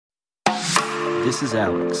This is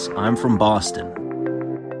Alex. I'm from Boston.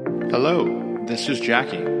 Hello, this is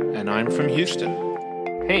Jackie, and I'm from Houston.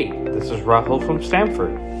 Hey, this is Rahul from Stamford.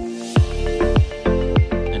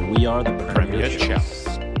 And we are the Premier Chels.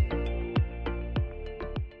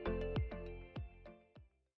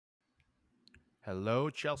 Hello,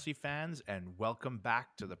 Chelsea fans, and welcome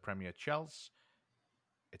back to the Premier Chels.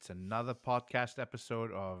 It's another podcast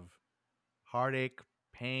episode of heartache,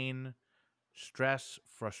 pain, stress,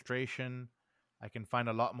 frustration. I can find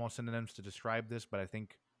a lot more synonyms to describe this, but I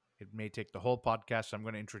think it may take the whole podcast. So I'm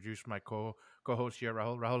going to introduce my co-host here,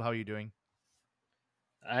 Rahul. Rahul, how are you doing?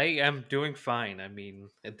 I am doing fine. I mean,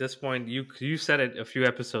 at this point, you said it a few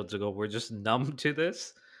episodes ago. We're just numb to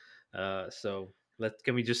this. So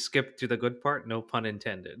can we just skip to the good part? No pun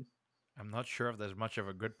intended. I'm not sure if there's much of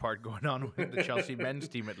a good part going on with the Chelsea men's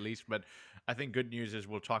team, at least, but I think good news is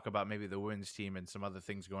we'll talk about maybe the women's team and some other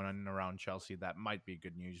things going on around Chelsea that might be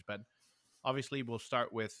good news. But obviously, we'll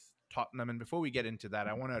start with Tottenham. And before we get into that,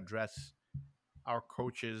 I want to address our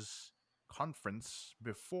coaches' conference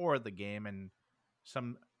before the game and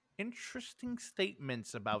some interesting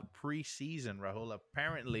statements about preseason, Rahul.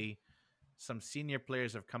 Apparently, some senior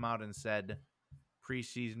players have come out and said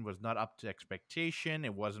preseason was not up to expectation.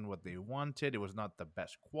 It wasn't what they wanted. It was not the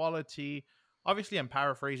best quality. Obviously, I'm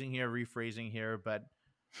paraphrasing here, rephrasing here, but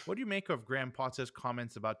what do you make of Graham Potter's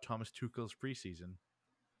comments about Thomas Tuchel's preseason?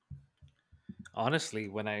 Honestly,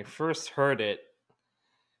 when I first heard it,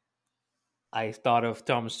 I thought of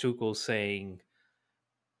Thomas Tuchel saying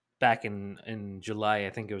back in July,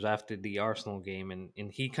 I think it was after the Arsenal game,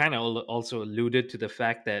 and he kind of also alluded to the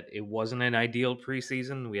fact that it wasn't an ideal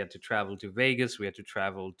preseason. We had to travel to Vegas, we had to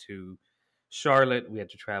travel to Charlotte, we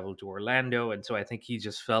had to travel to Orlando, and so I think he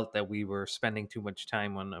just felt that we were spending too much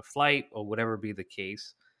time on a flight or whatever be the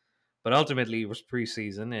case. But ultimately, it was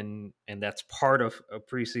preseason, and that's part of a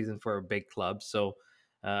preseason for a big club. So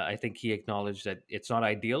I think he acknowledged that it's not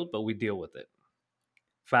ideal, but we deal with it.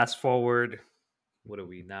 Fast forward, what are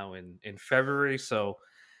we now in February? So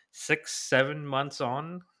 6-7 months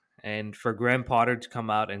on, and for Graham Potter to come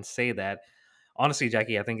out and say that, honestly,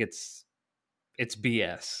 Jackie, I think it's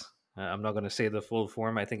BS. I'm not going to say the full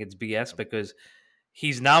form. I think it's BS because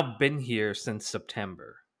he's now been here since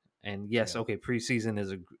September. And yes, okay, preseason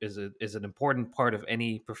is an important part of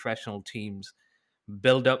any professional team's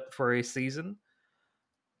build up for a season.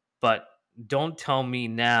 But don't tell me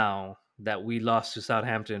now that we lost to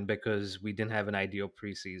Southampton because we didn't have an ideal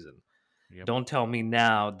preseason. Yep. Don't tell me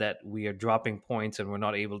now that we are dropping points and we're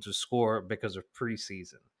not able to score because of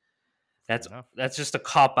preseason. That's just a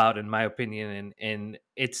cop out in my opinion, and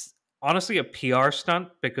it's honestly a PR stunt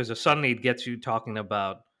because suddenly it gets you talking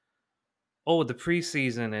about the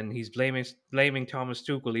preseason, and he's blaming Thomas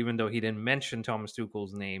Tuchel even though he didn't mention Thomas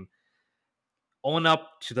Tuchel's name. Own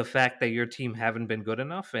up to the fact that your team haven't been good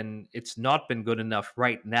enough, and it's not been good enough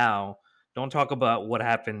right now. Don't talk about what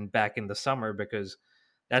happened back in the summer because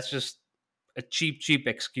that's just a cheap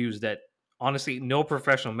excuse that honestly no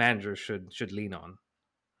professional manager should lean on.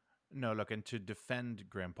 No, look, and to defend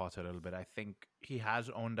Graham Potter a little bit, I think he has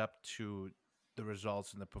owned up to the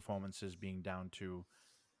results and the performances being down to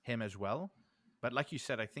him as well. But like you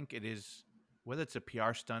said, I think it is, whether it's a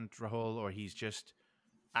PR stunt, Rahul, or he's just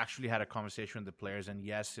actually had a conversation with the players. And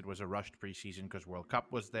yes, it was a rushed preseason because World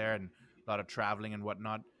Cup was there and a lot of traveling and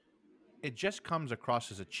whatnot. It just comes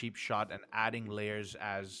across as a cheap shot and adding layers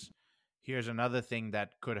as here's another thing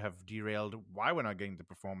that could have derailed why we're not getting the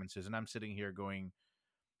performances. And I'm sitting here going,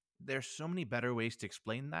 there's so many better ways to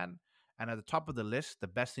explain that. And at the top of the list, the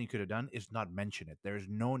best thing you could have done is not mention it. There's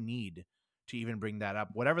no need to even bring that up.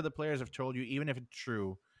 Whatever the players have told you, even if it's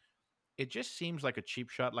true, it just seems like a cheap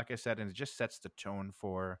shot, like I said, and it just sets the tone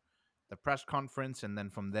for the press conference and then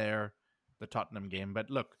from there, the Tottenham game. But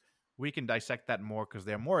look, we can dissect that more because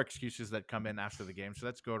there are more excuses that come in after the game. So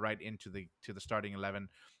let's go right into the starting 11.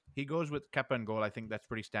 He goes with Kepa in goal. I think that's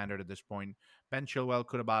pretty standard at this point. Ben Chilwell,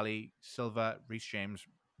 Koulibaly, Silva, Reece James.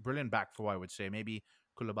 Brilliant back four, I would say. Maybe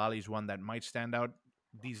Koulibaly is one that might stand out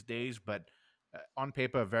these days, but on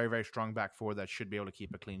paper, a very, very strong back four that should be able to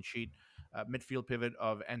keep a clean sheet. Midfield pivot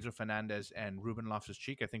of Enzo Fernandez and Ruben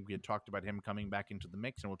Loftus-Cheek. I think we had talked about him coming back into the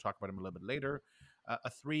mix, and we'll talk about him a little bit later. A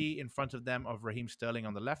three in front of them of Raheem Sterling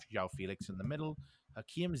on the left, João Felix in the middle,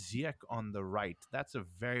 Hakim Ziyech on the right. That's a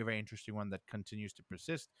very, very interesting one that continues to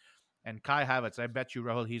persist. And Kai Havertz, I bet you,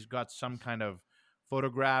 Rahul, he's got some kind of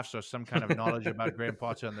photographs or some kind of knowledge about Graham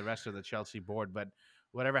Potter and the rest of the Chelsea board. But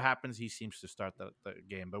whatever happens, he seems to start the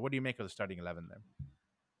game. But what do you make of the starting 11 there?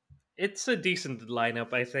 It's a decent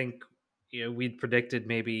lineup. I think we'd predicted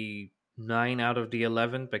maybe 9 out of the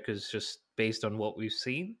 11 because just based on what we've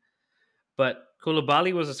seen. But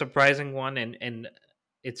Koulibaly was a surprising one, and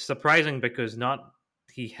it's surprising because not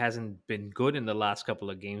he hasn't been good in the last couple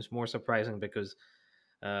of games. More surprising because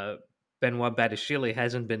uh, Benoit Badiashile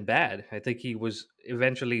hasn't been bad. I think he was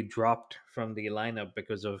eventually dropped from the lineup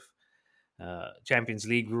because of Champions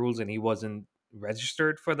League rules, and he wasn't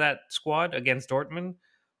registered for that squad against Dortmund.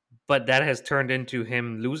 But that has turned into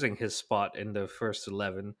him losing his spot in the first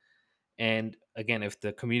 11. And again, if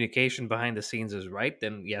the communication behind the scenes is right,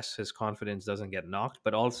 then yes, his confidence doesn't get knocked.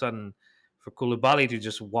 But all of a sudden, for Koulibaly to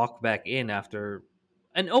just walk back in after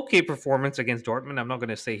an okay performance against Dortmund, I'm not going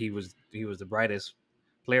to say he was the brightest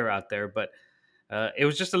player out there, but it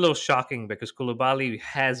was just a little shocking because Koulibaly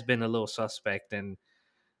has been a little suspect, and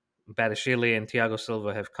Badiashile and Thiago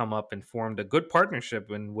Silva have come up and formed a good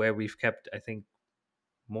partnership, and where we've kept, I think,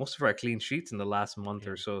 most of our clean sheets in the last month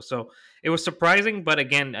Yeah. or so. So it was surprising, but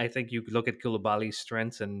again, I think you look at Koulibaly's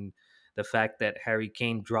strengths and the fact that Harry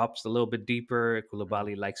Kane drops a little bit deeper.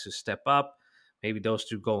 Koulibaly likes to step up. Maybe those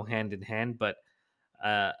two go hand in hand, but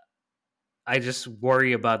uh, I just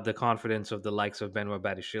worry about the confidence of the likes of Benoit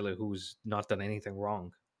Badiashile, who's not done anything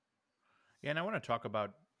wrong. Yeah, and I want to talk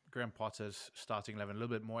about Graham Potter's starting 11 a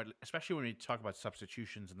little bit more, especially when we talk about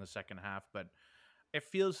substitutions in the second half. But it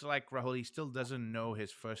feels like Rahul, he still doesn't know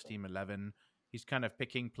his first team 11. He's kind of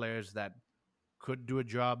picking players that could do a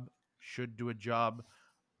job, should do a job.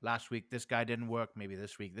 Last week, this guy didn't work. Maybe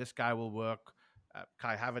this week, this guy will work.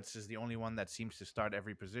 Kai Havertz is the only one that seems to start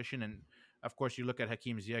every position. And of course, you look at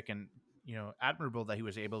Hakim Ziyech, and admirable that he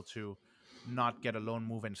was able to not get a loan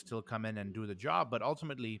move and still come in and do the job. But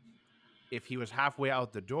ultimately, if he was halfway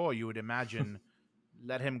out the door, you would imagine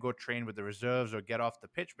let him go train with the reserves or get off the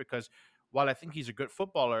pitch. Because while I think he's a good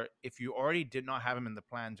footballer, if you already did not have him in the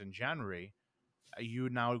plans in January, are you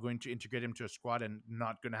now going to integrate him to a squad and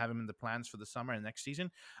not going to have him in the plans for the summer and next season?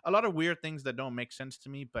 A lot of weird things that don't make sense to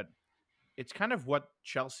me, but it's kind of what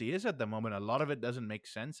Chelsea is at the moment. A lot of it doesn't make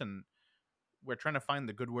sense, and we're trying to find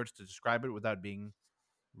the good words to describe it without being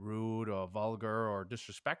rude or vulgar or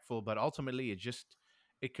disrespectful. But ultimately,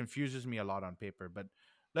 it confuses me a lot on paper. But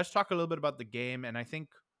let's talk a little bit about the game, and I think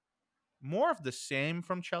more of the same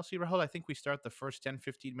from Chelsea, Rahul. I think we start the first 10,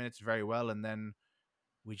 15 minutes very well, and then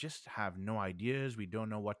we just have no ideas. We don't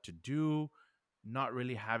know what to do. Not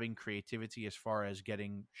really having creativity as far as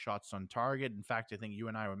getting shots on target. In fact, I think you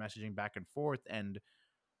and I were messaging back and forth, and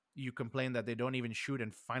you complain that they don't even shoot.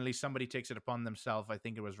 And finally, somebody takes it upon themselves. I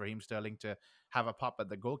think it was Raheem Sterling to have a pop at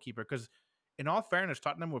the goalkeeper. Because, in all fairness,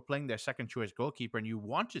 Tottenham were playing their second choice goalkeeper, and you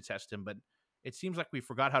want to test him, but it seems like we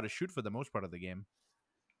forgot how to shoot for the most part of the game.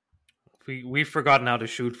 We've forgotten how to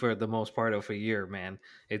shoot for the most part of a year, man.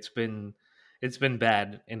 It's been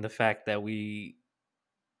bad in the fact that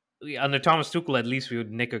under Thomas Tuchel, at least we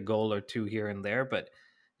would nick a goal or two here and there, but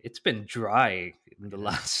it's been dry in the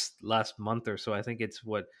last month or so. I think it's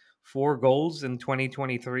 4 goals in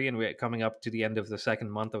 2023, and we're coming up to the end of the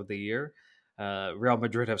second month of the year. Real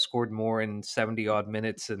Madrid have scored more in 70 odd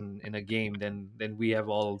minutes in a game than we have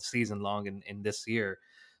all season long in this year.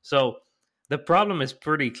 So the problem is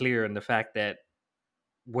pretty clear in the fact that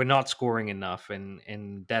we're not scoring enough,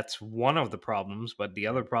 and that's one of the problems. But the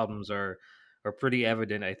other problems are pretty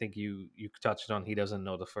evident. I think you touched on he doesn't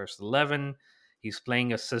know the first 11. He's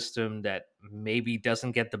playing a system that maybe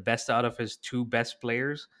doesn't get the best out of his two best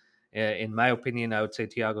players. In my opinion, I would say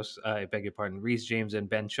I beg your pardon, Reece James and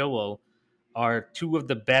Ben Chilwell are two of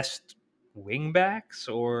the best wing backs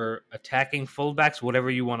or attacking fullbacks, whatever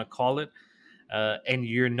you want to call it. And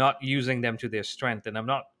you're not using them to their strength. And I'm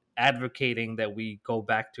not advocating that we go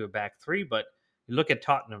back to a back three, but you look at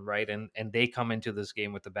Tottenham, right? And they come into this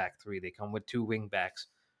game with the back three. They come with two wing backs.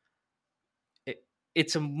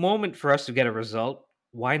 It's a moment for us to get a result.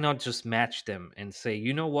 Why not just match them and say,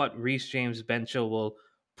 you know what, Reece James, Ben Chilwell will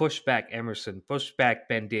push back Emerson, push back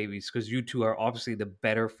Ben Davies, because you two are obviously the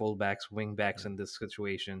better fullbacks, wing backs in this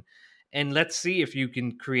situation. And let's see if you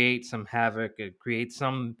can create some havoc, create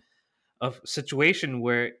some situation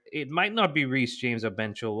where it might not be Reece James or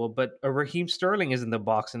Ben Chilwell, but a Raheem Sterling is in the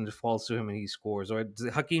box and it falls to him and he scores, or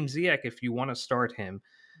Hakim Ziyech if you want to start him,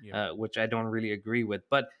 which I don't really agree with.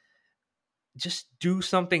 But just do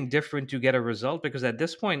something different to get a result, because at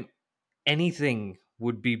this point, anything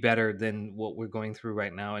would be better than what we're going through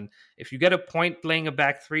right now. And if you get a point playing a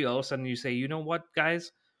back three, all of a sudden you say, you know what,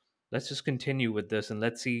 guys, let's just continue with this and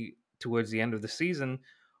let's see towards the end of the season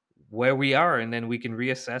where we are, and then we can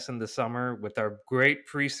reassess in the summer with our great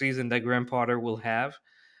preseason that Graham Potter will have,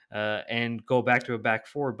 and go back to a back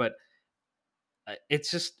four. But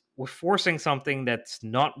it's just we're forcing something that's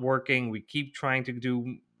not working. We keep trying to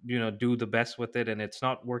do the best with it, and it's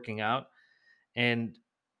not working out. And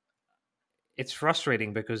it's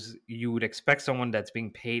frustrating because you would expect someone that's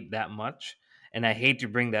being paid that much. And I hate to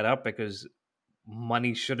bring that up because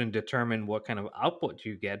money shouldn't determine what kind of output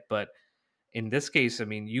you get. But in this case, I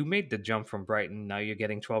mean, you made the jump from Brighton. Now you're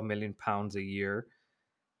getting 12 million pounds a year.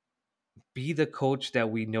 Be the coach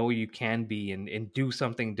that we know you can be, and do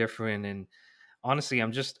something different. And honestly,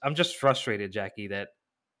 I'm just frustrated, Jackie, that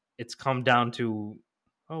it's come down to,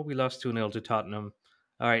 oh, we lost 2-0 to Tottenham.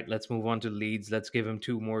 All right, let's move on to Leeds. Let's give him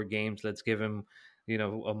 2 more games. Let's give him,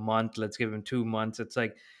 a month. Let's give him 2 months. It's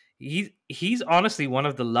like he's honestly one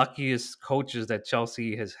of the luckiest coaches that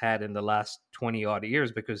Chelsea has had in the last 20 odd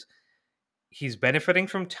years, because he's benefiting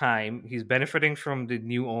from time. He's benefiting from the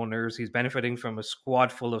new owners. He's benefiting from a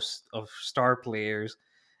squad full of star players,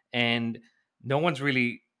 and no one's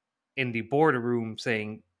really in the boardroom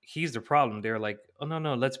saying he's the problem. They're like, oh no,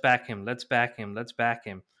 no, let's back him. Let's back him. Let's back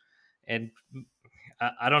him. And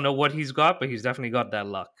I don't know what he's got, but he's definitely got that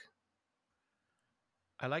luck.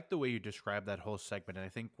 I like the way you describe that whole segment. And I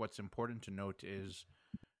think what's important to note is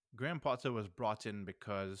Graham Potter was brought in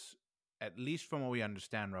because, at least from what we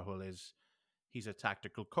understand, Rahul, is he's a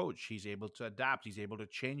tactical coach. He's able to adapt. He's able to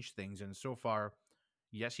change things. And so far,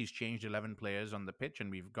 yes, he's changed 11 players on the pitch, and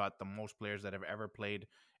we've got the most players that have ever played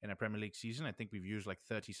in a Premier League season. I think we've used like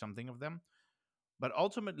 30 something of them. But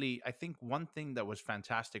ultimately, I think one thing that was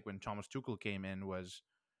fantastic when Thomas Tuchel came in was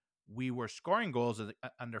we were scoring goals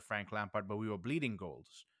under Frank Lampard, but we were bleeding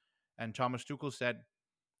goals. And Thomas Tuchel said,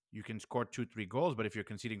 you can score 2-3 goals, but if you're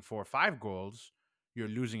conceding 4 or 5 goals, you're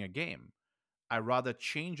losing a game. I rather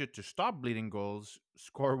change it to stop bleeding goals,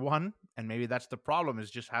 score one, and maybe that's the problem,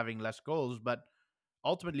 is just having less goals, but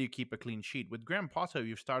ultimately you keep a clean sheet. With Graham Potter,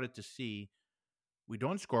 you've started to see we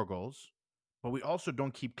don't score goals, but we also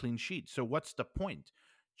don't keep clean sheets. So what's the point?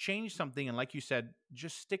 Change something, and like you said,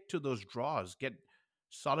 just stick to those draws. Get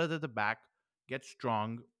solid at the back, get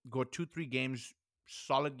strong, go 2-3 games,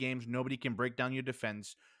 solid games. Nobody can break down your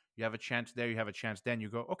defense. You have a chance there, you have a chance then. You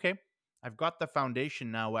go, okay, I've got the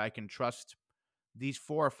foundation now where I can trust these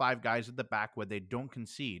 4 or 5 guys at the back where they don't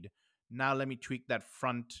concede. Now let me tweak that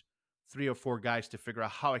front 3 or 4 guys to figure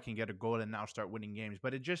out how I can get a goal and now start winning games.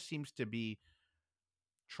 But it just seems to be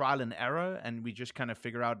trial and error, and we just kind of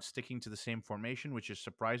figure out sticking to the same formation, which is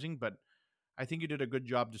surprising. But I think you did a good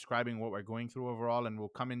job describing what we're going through overall, and we'll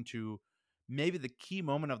come into maybe the key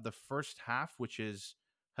moment of the first half, which is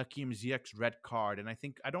Hakim Ziyech's red card. And I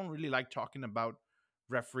think I don't really like talking about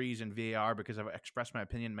referees and VAR because I've expressed my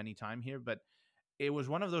opinion many times here, but it was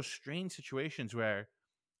one of those strange situations where,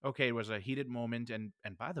 okay, it was a heated moment. And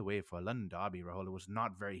by the way, for a London derby, Rahul, it was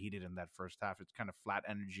not very heated in that first half. It's kind of flat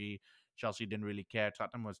energy. Chelsea didn't really care.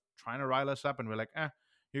 Tottenham was trying to rile us up, and we're like,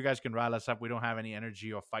 you guys can rile us up. We don't have any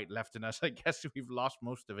energy or fight left in us. I guess we've lost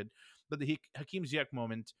most of it. But the Hakim Ziyech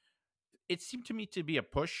moment, it seemed to me to be a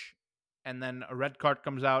push, and then a red card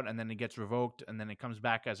comes out, and then it gets revoked, and then it comes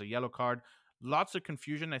back as a yellow card. Lots of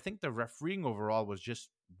confusion. I think the refereeing overall was just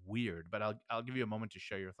weird, but I'll give you a moment to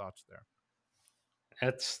share your thoughts there.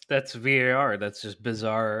 That's VAR. That's just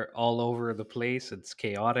bizarre all over the place. It's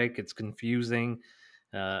chaotic. It's confusing.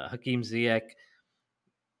 Hakim Ziyech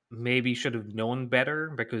maybe should have known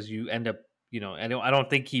better, because you end up, I don't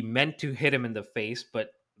think he meant to hit him in the face,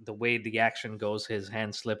 but the way the action goes, his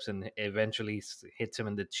hand slips and eventually hits him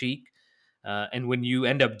in the cheek. And when you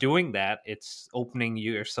end up doing that, it's opening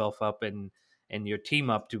yourself up and your team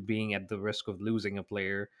up to being at the risk of losing a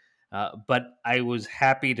player. But I was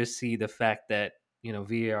happy to see the fact that,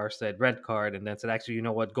 VAR said red card, and then said, actually, you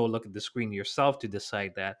know what, go look at the screen yourself to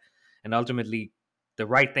decide that. And ultimately, the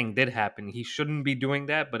right thing did happen. He shouldn't be doing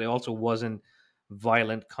that, but it also wasn't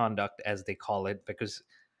violent conduct, as they call it, because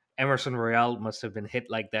Emerson Royale must have been hit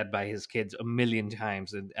like that by his kids a million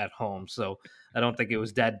times at home. So I don't think it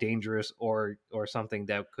was that dangerous or something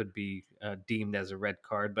that could be deemed as a red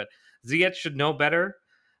card. But Ziyech should know better.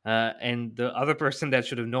 And the other person that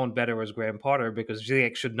should have known better was Graham Potter, because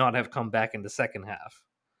Ziyech should not have come back in the second half.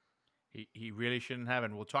 He really shouldn't have.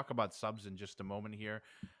 And we'll talk about subs in just a moment here.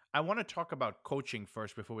 I want to talk about coaching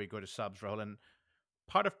first before we go to subs, Rahul. And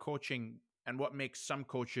part of coaching and what makes some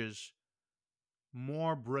coaches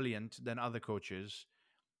more brilliant than other coaches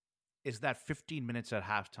is that 15 minutes at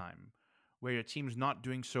halftime where your team's not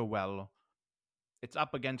doing so well. It's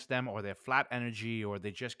up against them, or they're flat energy, or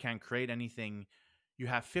they just can't create anything. You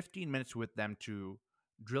have 15 minutes with them to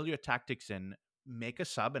drill your tactics in, make a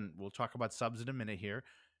sub, and we'll talk about subs in a minute here.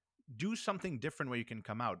 Do something different where you can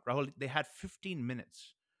come out. Rahul, they had 15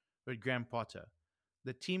 minutes with Graham Potter.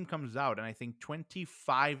 The team comes out, and I think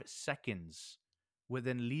 25 seconds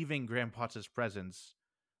within leaving Graham Potter's presence,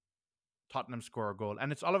 Tottenham score a goal.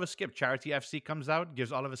 And it's Oliver Skip. Charity FC comes out,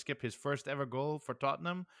 gives Oliver Skip his first ever goal for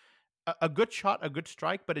Tottenham. a good shot, a good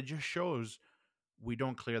strike, but it just shows we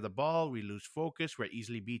don't clear the ball, we lose focus, we're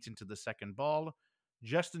easily beaten to the second ball,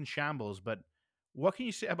 just in shambles. But what can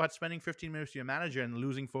you say about spending 15 minutes with your manager and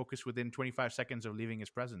losing focus within 25 seconds of leaving his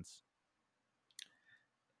presence?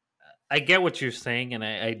 I get what you're saying, and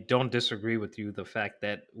I don't disagree with you. The fact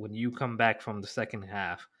that when you come back from the second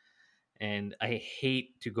half, and I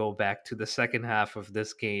hate to go back to the second half of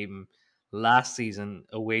this game last season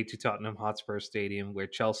away to Tottenham Hotspur Stadium, where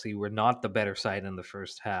Chelsea were not the better side in the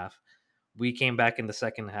first half. We came back in the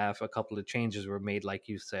second half, a couple of changes were made, like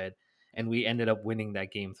you said, and we ended up winning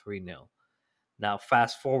that game 3-0. Now,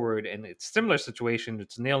 fast forward, and it's similar situation.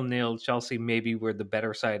 It's 0-0. Chelsea maybe were the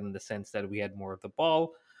better side in the sense that we had more of the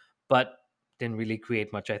ball, but didn't really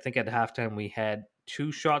create much. I think at halftime we had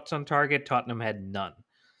 2 shots on target. Tottenham had none.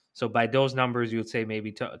 So by those numbers, you would say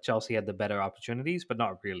maybe Chelsea had the better opportunities, but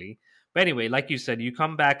not really. But anyway, like you said, you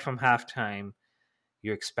come back from halftime,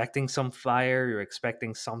 you're expecting some fire, you're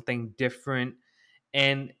expecting something different.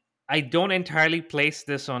 And I don't entirely place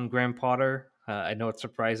this on Graham Potter. I know it's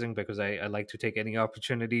surprising because I like to take any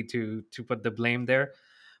opportunity to put the blame there.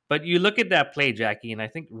 But you look at that play, Jackie, and I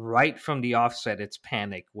think right from the offset, it's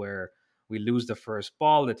panic where we lose the first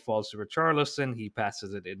ball. It falls to Richarlison. He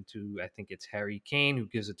passes it into, I think it's Harry Kane, who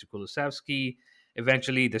gives it to Kulusevski.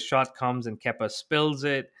 Eventually, the shot comes and Kepa spills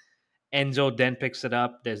it. Enzo then picks it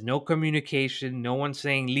up. There's no communication. No one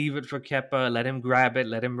saying, leave it for Kepa. Let him grab it.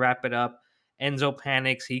 Let him wrap it up. Enzo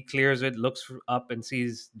panics. He clears it, looks up and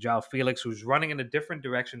sees João Felix, who's running in a different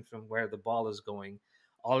direction from where the ball is going.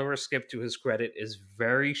 Oliver Skip, to his credit, is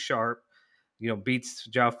very sharp, beats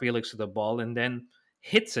João Felix to the ball and then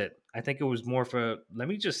hits it. I think it was more for, let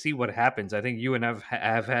me just see what happens. I think you and I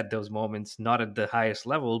have had those moments, not at the highest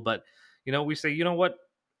level, but, we say, you know what,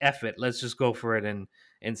 F it. Let's just go for it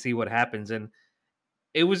and see what happens. And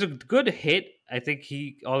it was a good hit. I think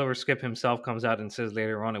Oliver Skip himself comes out and says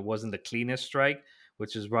later on it wasn't the cleanest strike,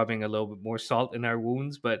 which is rubbing a little bit more salt in our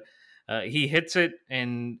wounds. But he hits it,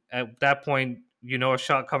 and at that point, a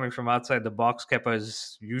shot coming from outside the box, Kepa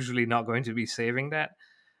is usually not going to be saving that.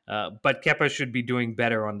 But Kepa should be doing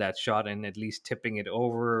better on that shot and at least tipping it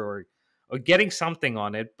over or getting something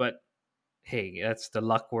on it. But hey, that's the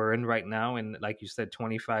luck we're in right now. And like you said,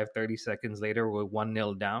 25, 30 seconds later, we're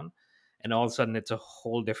 1-0 down. And all of a sudden, it's a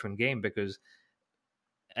whole different game because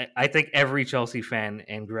I think every Chelsea fan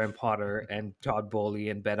and Graham Potter and Todd Bowley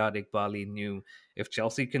and Berat Iqbali knew if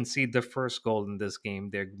Chelsea concede the first goal in this game,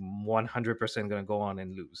 they're 100% going to go on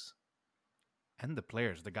and lose. And the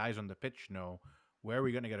players, the guys on the pitch know where are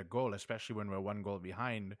we going to get a goal, especially when we're 1 goal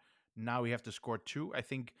behind. Now we have to score 2. I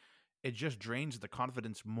think it just drains the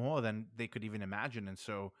confidence more than they could even imagine. And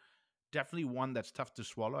so definitely one that's tough to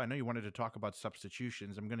swallow. I know you wanted to talk about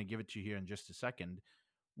substitutions. I'm going to give it to you here in just a second.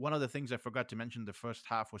 One of the things I forgot to mention the first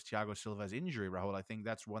half was Thiago Silva's injury, Rahul. I think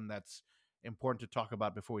that's one that's important to talk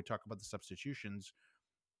about before we talk about the substitutions.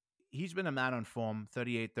 He's been a man on form,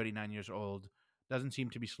 38, 39 years old, doesn't seem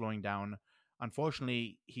to be slowing down.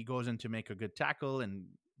 Unfortunately, he goes in to make a good tackle, and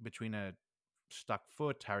between a stuck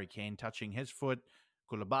foot, Harry Kane touching his foot,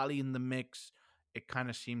 Koulibaly in the mix, it kind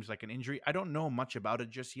of seems like an injury. I don't know much about it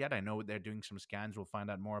just yet. I know they're doing some scans. We'll find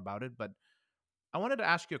out more about it. But I wanted to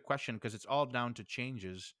ask you a question because it's all down to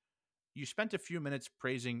changes. You spent a few minutes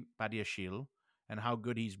praising Badiashile and how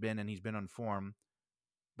good he's been and he's been on form.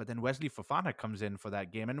 But then Wesley Fofana comes in for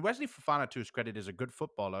that game. And Wesley Fofana, to his credit, is a good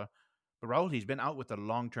footballer. But Rahul, he's been out with a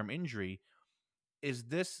long-term injury. Is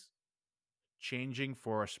this changing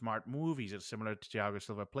for a smart move? Is it similar to Thiago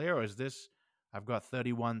Silva player? Or is this, I've got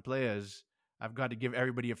 31 players, I've got to give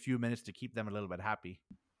everybody a few minutes to keep them a little bit happy?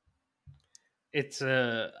 It's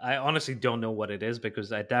I honestly don't know what it is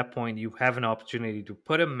because at that point you have an opportunity to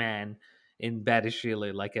put a man in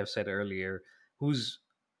Badiashile, like I've said earlier, who's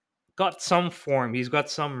got some form, he's got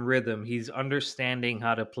some rhythm, he's understanding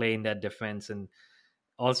how to play in that defense, and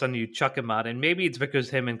all of a sudden you chuck him out, and maybe it's because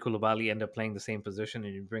him and Koulibaly end up playing the same position,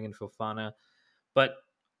 and you bring in Fofana, but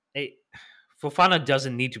Fofana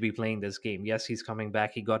doesn't need to be playing this game. Yes, he's coming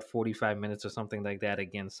back. He got 45 minutes or something like that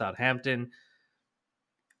against Southampton.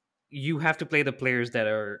 You have to play the players that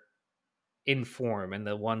are in form and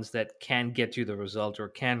the ones that can get you the result or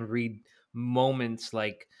can read moments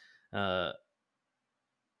like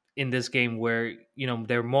in this game where,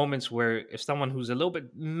 there are moments where if someone who's a little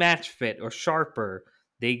bit match fit or sharper,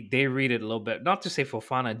 they read it a little bit. Not to say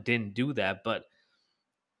Fofana didn't do that, but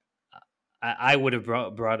I would have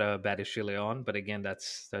brought a Badiashile on, but again,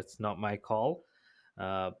 that's not my call.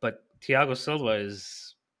 But Thiago Silva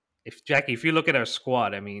is, if you look at our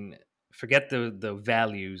squad, I mean, forget the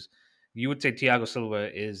values, you would say Thiago Silva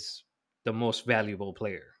is the most valuable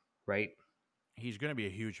player, right? he's going to be a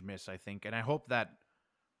huge miss, I think. And I hope that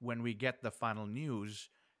when we get the final news,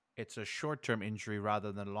 it's a short-term injury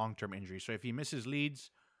rather than a long-term injury. So if he misses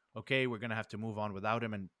Leeds, okay, we're going to have to move on without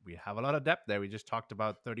him. And we have a lot of depth there. We just talked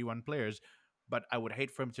about 31 players. But I would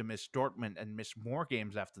hate for him to miss Dortmund and miss more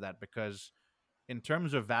games after that, because in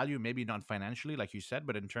terms of value, maybe not financially, like you said,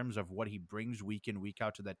 but in terms of what he brings week in, week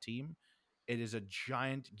out to that team, it is a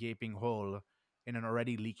giant gaping hole in an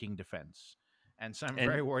already leaking defense. And so I'm And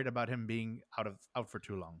very worried about him being out for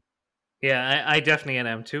too long. yeah, I definitely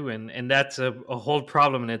am too, and that's a whole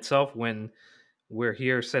problem in itself when we're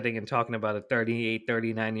here sitting and talking about a 38,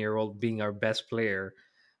 39-year-old being our best player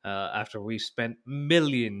after we spent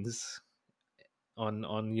millions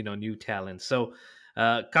on new talent. So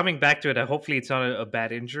coming back to it, hopefully it's not a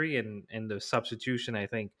bad injury, and the substitution, I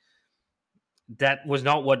think that was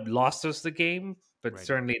not what lost us the game, but Right.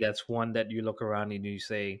 certainly that's one that you look around and you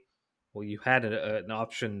say, well, you had an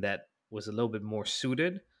option that was a little bit more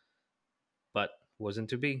suited, but wasn't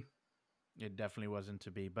to be. It definitely wasn't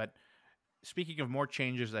to be. But speaking of more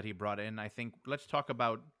changes that he brought in, I think let's talk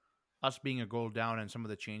about us being a goal down and some of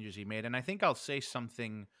the changes he made. And I think I'll say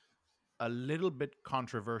something a little bit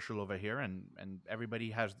controversial over here, and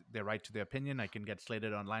everybody has their right to their opinion. I can get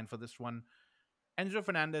slated online for this one. Enzo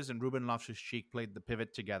Fernandez and Ruben Loftus-Cheek played the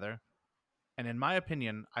pivot together. And in my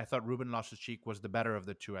opinion, I thought Ruben Loftus-Cheek was the better of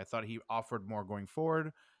the two. I thought he offered more going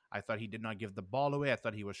forward. I thought he did not give the ball away. I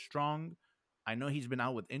thought he was strong. I know he's been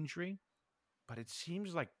out with injury, but it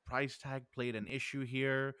seems like price tag played an issue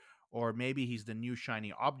here, or maybe he's the new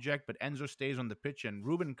shiny object, but Enzo stays on the pitch and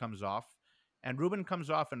Ruben comes off. And Ruben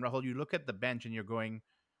comes off, and Rahul, you look at the bench and you're going,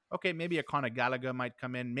 okay, maybe a Conor Gallagher might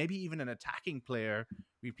come in, maybe even an attacking player.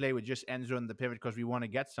 We play with just Enzo in the pivot because we want to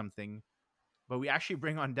get something. But we actually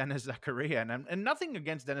bring on Dennis Zakaria. And nothing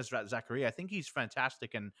against Dennis Zakaria. I think he's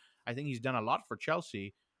fantastic, and I think he's done a lot for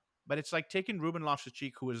Chelsea. But it's like taking Ruben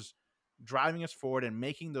Loftus-Cheek, who is driving us forward and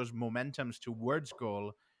making those momentums towards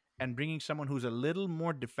goal, and bringing someone who's a little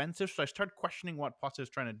more defensive. So I start questioning what Potter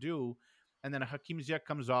is trying to do. And then Hakim Ziyech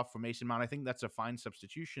comes off for Mason Mount. I think that's a fine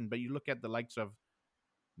substitution. But you look at the likes of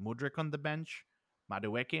Mudryk on the bench,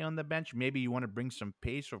 Madueke on the bench. Maybe you want to bring some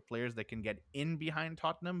pace for players that can get in behind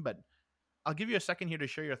Tottenham. But I'll give you a second here to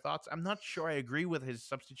share your thoughts. I'm not sure I agree with his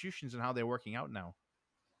substitutions and how they're working out now.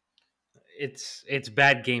 It's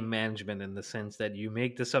bad game management in the sense that you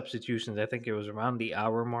make the substitutions. I think it was around the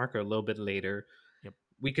hour mark or a little bit later. Yep.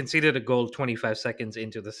 We conceded a goal 25 seconds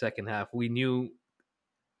into the second half. We knew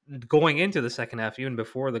going into the second half, even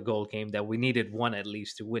before the goal came, that we needed one at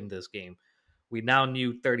least to win this game. We now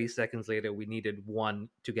knew 30 seconds later we needed one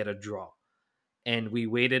to get a draw. And we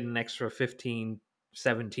waited an extra 15,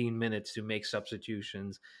 17 minutes to make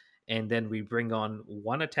substitutions. And then we bring on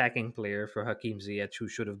one attacking player for Hakim Ziyech, who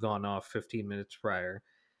should have gone off 15 minutes prior.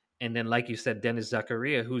 And then, like you said, Dennis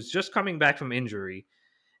Zakaria, who's just coming back from injury.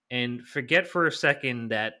 And forget for a second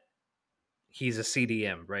that he's a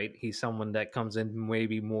CDM, right? He's someone that comes in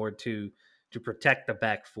maybe more to protect the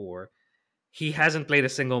back four. He hasn't played a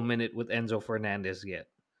single minute with Enzo Fernandez yet.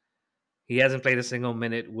 He hasn't played a single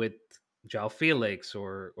minute with João Felix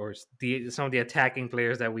or some of the attacking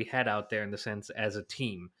players that we had out there in the sense as a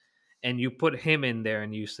team. And you put him in there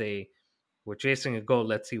and you say, we're chasing a goal,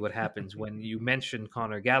 let's see what happens. When you mentioned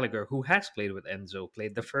Conor Gallagher, who has played with Enzo,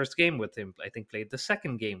 played the first game with him, I think played the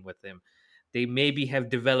second game with him. They maybe have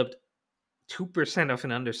developed 2% of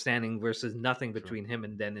an understanding versus nothing between him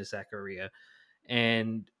and Dennis Zakaria.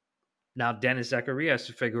 And now Dennis Zakaria has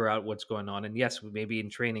to figure out what's going on. And yes, maybe in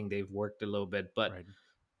training they've worked a little bit, but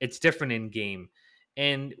it's different in game.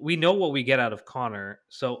 And we know what we get out of Connor.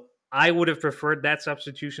 So I would have preferred that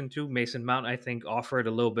substitution too. Mason Mount, I think, offered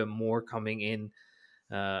a little bit more coming in.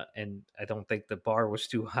 And I don't think the bar was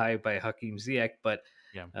too high by Hakim Ziyech. But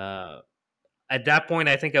at that point,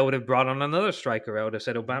 I think I would have brought on another striker. I would have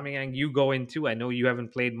said, Aubameyang, you go in too. I know you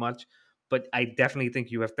haven't played much, but I definitely think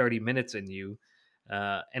you have 30 minutes in you.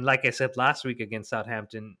 And like I said last week against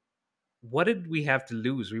Southampton, what did we have to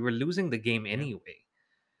lose? We were losing the game anyway.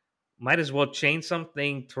 Might as well change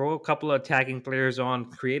something, throw a couple of attacking players on,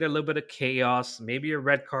 create a little bit of chaos. Maybe a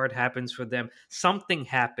red card happens for them. Something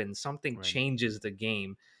happens. Something changes the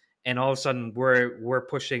game. And all of a sudden, we're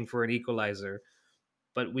pushing for an equalizer.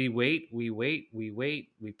 But we wait.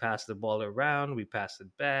 We pass the ball around. We pass it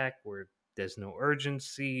back. There's no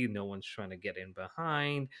urgency. No one's trying to get in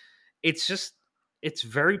behind. It's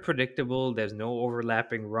very predictable. There's no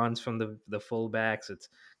overlapping runs from the fullbacks. It's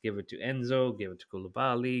give it to Enzo, give it to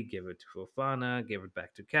Koulibaly, give it to Fofana, give it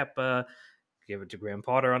back to Kepa, give it to Graham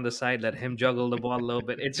Potter on the side, let him juggle the ball a little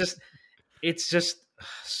bit. It's just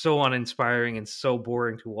so uninspiring and so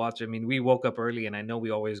boring to watch. I mean, we woke up early, and I know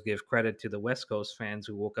we always give credit to the West Coast fans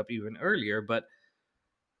who woke up even earlier, but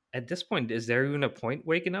at this point, is there even a point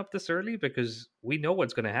waking up this early? Because we know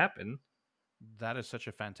what's going to happen. That is such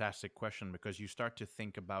a fantastic question because you start to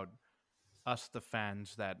think about us, the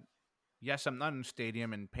fans, that yes, I'm not in the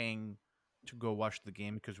stadium and paying to go watch the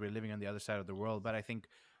game because we're living on the other side of the world, but I think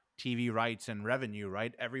TV rights and revenue,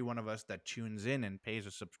 right? Every one of us that tunes in and pays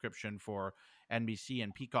a subscription for NBC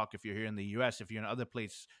and Peacock if you're here in the US, if you're in other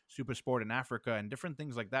place, Super Sport in Africa, and different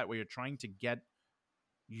things like that, where you're trying to get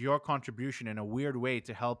your contribution in a weird way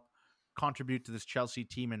to help contribute to this Chelsea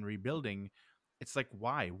team and rebuilding. It's like,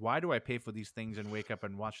 why? Why do I pay for these things and wake up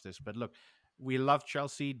and watch this? But look, we love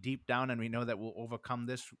Chelsea deep down, and we know that we'll overcome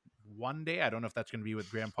this one day. I don't know if that's going to be with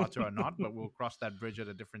Graham Potter or not, but we'll cross that bridge at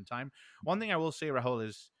a different time. One thing I will say, Rahul,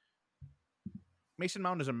 is Mason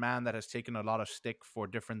Mount is a man that has taken a lot of stick for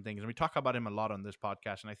different things. And we talk about him a lot on this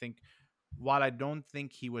podcast. And I think while I don't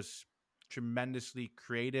think he was tremendously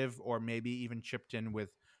creative or maybe even chipped in with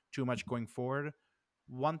too much going forward,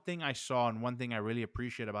 one thing I saw and one thing I really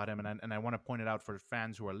appreciate about him, and I want to point it out for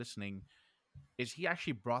fans who are listening, is he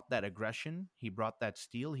actually brought that aggression. He brought that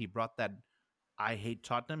steel. He brought that I hate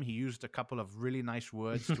Tottenham. He used a couple of really nice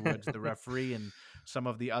words towards the referee and some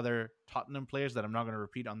of the other Tottenham players that I'm not going to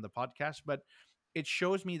repeat on the podcast. But it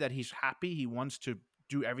shows me that he's happy. He wants to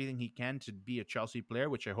do everything he can to be a Chelsea player,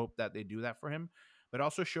 which I hope that they do that for him. But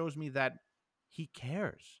also shows me that he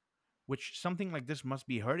cares, which something like this must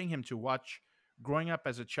be hurting him to watch. Growing up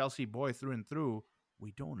as a Chelsea boy through and through,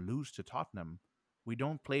 we don't lose to Tottenham. We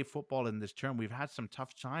don't play football in this term. We've had some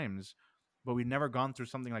tough times, but we've never gone through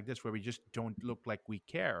something like this where we just don't look like we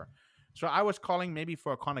care. So I was calling maybe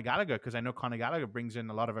for a Conor Gallagher because I know Conor Gallagher brings in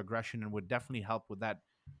a lot of aggression and would definitely help with that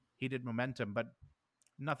heated momentum, but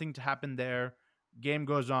nothing to happen there. Game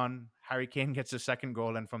goes on. Harry Kane gets a second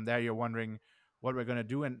goal, and from there you're wondering what we're going to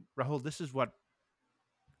do. And Rahul, this is what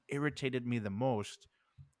irritated me the most.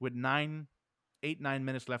 With 9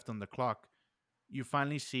 minutes left on the clock, you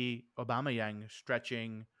finally see Aubameyang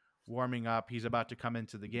stretching, warming up. He's about to come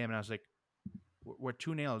into the game, and I was like, we're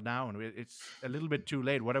 2-0 down. It's a little bit too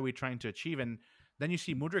late. What are we trying to achieve? And then you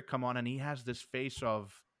see Mudryk come on, and he has this face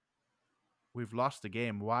of, we've lost the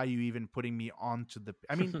game. Why are you even putting me onto the...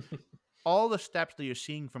 I mean, all the steps that you're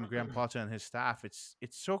seeing from Graham Potter and his staff, it's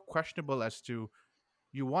so questionable as to,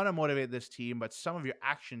 you want to motivate this team, but some of your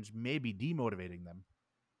actions may be demotivating them.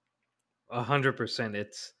 100%.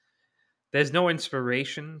 There's no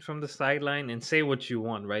inspiration from the sideline, and say what you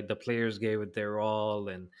want, right? The players gave it their all,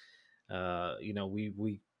 and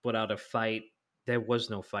we put out a fight. There was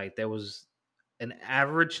no fight. There was an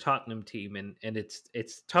average Tottenham team, and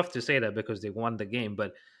it's tough to say that because they won the game,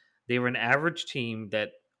 but they were an average team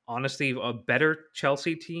that, honestly, a better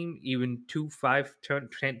Chelsea team, even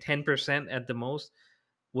 10% at the most,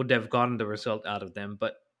 would have gotten the result out of them.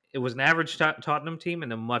 But it was an average Tottenham team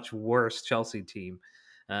and a much worse Chelsea team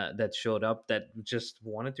that showed up, that just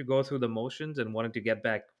wanted to go through the motions and wanted to get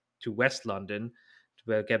back to West London,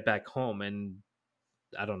 to get back home. And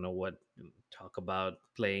I don't know what, talk about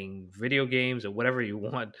playing video games or whatever you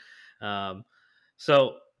want.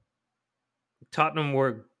 So Tottenham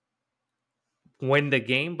were win the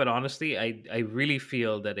game, but honestly, I really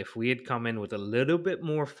feel that if we had come in with a little bit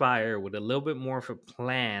more fire, with a little bit more of a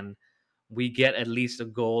plan, we get at least a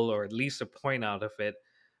goal or at least a point out of it,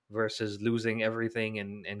 versus losing everything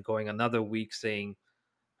and going another week saying,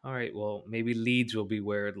 all right, well, maybe Leeds will be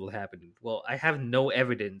where it'll happen. Well, I have no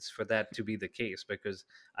evidence for that to be the case, because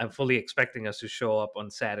I'm fully expecting us to show up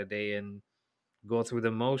on Saturday and go through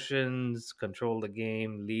the motions, control the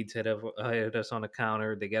game. Leeds hit us on a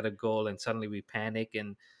counter, they get a goal, and suddenly we panic,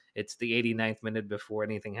 and it's the 89th minute before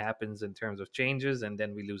anything happens in terms of changes, and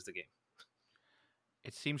then we lose the game.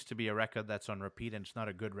 It seems to be a record that's on repeat, and it's not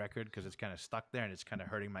a good record because it's kind of stuck there and it's kind of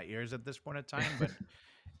hurting my ears at this point in time. But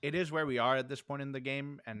it is where we are at this point in the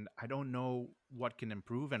game, and I don't know what can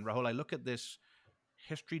improve. And Rahul, I look at this,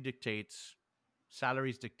 history dictates,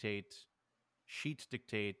 salaries dictate, sheets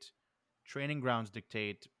dictate, training grounds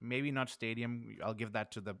dictate, maybe not stadium. I'll give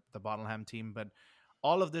that to the Bottenham team, but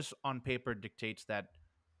all of this on paper dictates that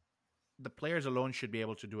the players alone should be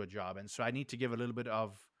able to do a job. And so I need to give a little bit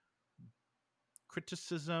of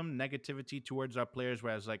criticism, negativity towards our players,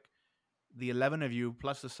 whereas like the 11 of you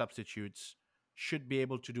plus the substitutes should be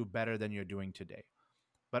able to do better than you're doing today.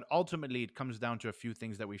 But ultimately, it comes down to a few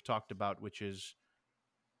things that we've talked about, which is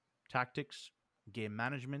tactics, game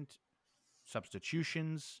management,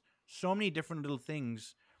 substitutions, so many different little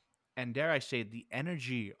things. And dare I say, the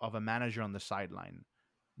energy of a manager on the sideline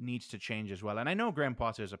needs to change as well. And I know Graham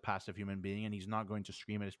Potter is a passive human being and he's not going to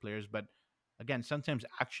scream at his players, but Again, sometimes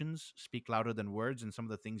actions speak louder than words, and some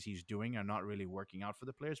of the things he's doing are not really working out for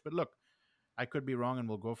the players. But look, I could be wrong, and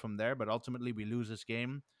we'll go from there. But ultimately, we lose this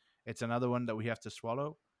game. It's another one that we have to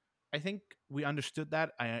swallow. I think we understood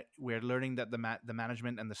that. We're learning that the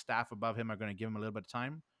management and the staff above him are going to give him a little bit of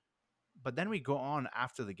time. But then we go on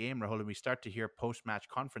after the game, Rahul, and we start to hear post match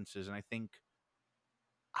conferences, and I think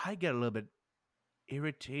I get a little bit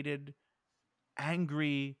irritated,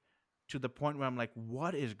 angry, to the point where I'm like,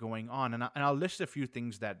 what is going on? And I'll list a few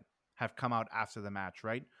things that have come out after the match,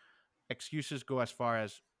 right? Excuses go as far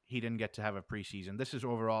as he didn't get to have a preseason. This is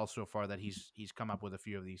overall so far that he's come up with a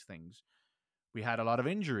few of these things. We had a lot of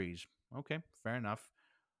injuries. Okay, fair enough.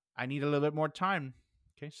 I need a little bit more time.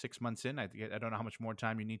 Okay, 6 months in, I don't know how much more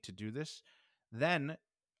time you need to do this. Then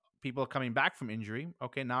people coming back from injury.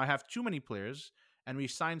 Okay, now I have too many players, and we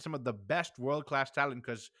signed some of the best world class talent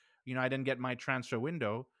because I didn't get my transfer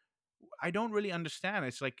window. I don't really understand.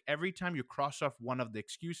 It's like every time you cross off one of the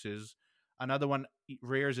excuses, another one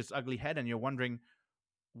rears its ugly head, and you're wondering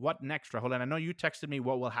what next, Rahul. And I know you texted me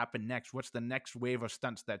what will happen next. What's the next wave of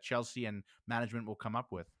stunts that Chelsea and management will come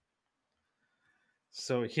up with?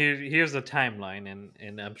 So here's the timeline,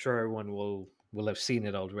 and I'm sure everyone will have seen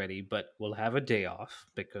it already, but we'll have a day off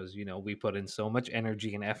because we put in so much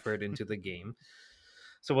energy and effort into the game.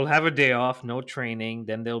 So we'll have a day off, no training.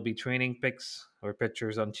 Then there'll be training pics or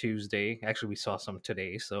pictures on Tuesday. Actually, we saw some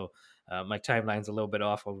today, so my timeline's a little bit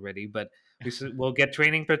off already. But we'll get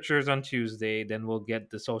training pictures on Tuesday. Then we'll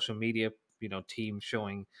get the social media, team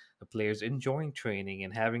showing the players enjoying training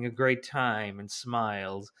and having a great time and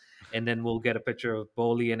smiles. And then we'll get a picture of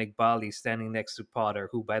Boli and Iqbali standing next to Potter,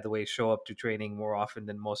 who, by the way, show up to training more often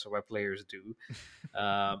than most of our players do.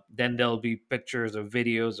 Then there'll be pictures or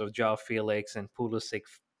videos of Joao Felix and Pulisic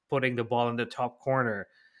putting the ball in the top corner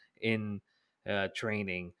in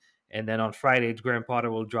training. And then on Friday, Graham Potter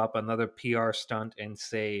will drop another PR stunt and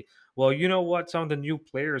say, well, you know what? Some of the new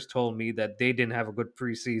players told me that they didn't have a good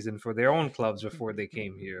preseason for their own clubs before they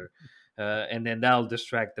came here. And then that'll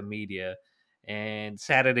distract the media. And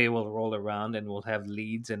Saturday will roll around and we'll have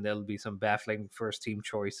leads and there'll be some baffling first team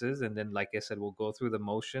choices. And then, like I said, we'll go through the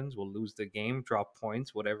motions. We'll lose the game, drop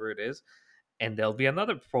points, whatever it is. And there'll be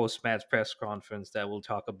another post-match press conference that will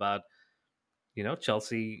talk about,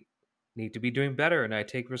 Chelsea need to be doing better and I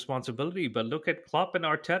take responsibility. But look at Klopp and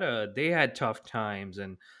Arteta. They had tough times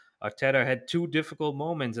and Arteta had 2 difficult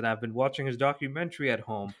moments, and I've been watching his documentary at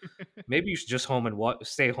home. Maybe you should just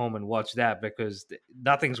stay home and watch that because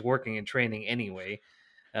nothing's working in training anyway.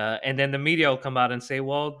 And then the media will come out and say,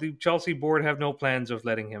 well, the Chelsea board have no plans of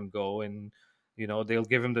letting him go. And, they'll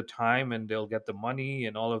give him the time and they'll get the money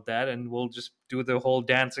and all of that. And we'll just do the whole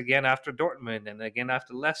dance again after Dortmund and again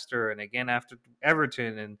after Leicester and again after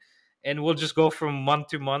Everton. And we'll just go from month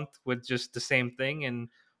to month with just the same thing. And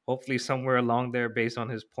hopefully somewhere along there, based on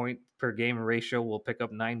his point per game ratio, we'll pick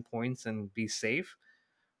up 9 points and be safe.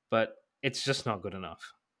 But it's just not good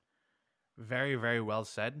enough. Very, very well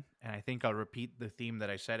said. And I think I'll repeat the theme that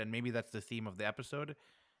I said, and maybe that's the theme of the episode.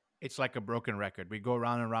 It's like a broken record. We go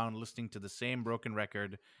round and round listening to the same broken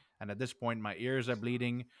record. And at this point, my ears are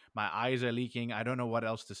bleeding. My eyes are leaking. I don't know what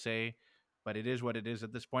else to say, but it is what it is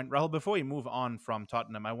at this point. Rahul, before we move on from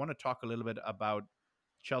Tottenham, I want to talk a little bit about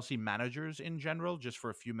Chelsea managers in general, just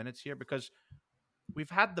for a few minutes here, because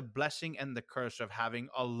we've had the blessing and the curse of having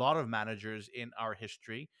a lot of managers in our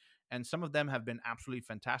history. And some of them have been absolutely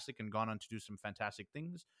fantastic and gone on to do some fantastic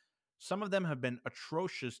things. Some of them have been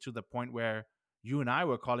atrocious to the point where you and I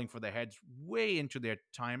were calling for their heads way into their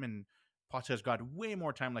time. And Potter's got way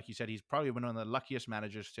more time. Like you said, he's probably one of the luckiest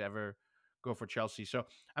managers to ever go for Chelsea. So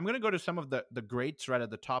I'm going to go to some of the greats right at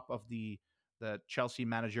the top of the Chelsea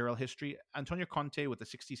managerial history. Antonio Conte with a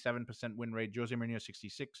 67% win rate, Jose Mourinho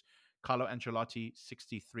 66, Carlo Ancelotti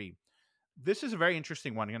 63. This is a very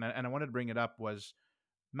interesting one, and I wanted to bring it up, was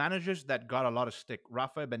managers that got a lot of stick.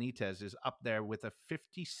 Rafa Benitez is up there with a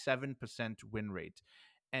 57% win rate.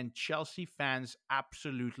 And Chelsea fans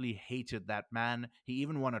absolutely hated that man. He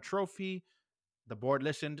even won a trophy. The board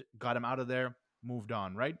listened, got him out of there, moved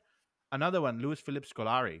on, right? Another one, Luis Felipe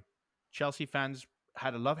Scolari. Chelsea fans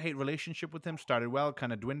had a love-hate relationship with him, started well,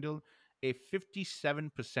 kind of dwindled. A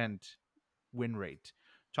 57% win rate.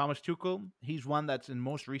 Thomas Tuchel, he's one that's in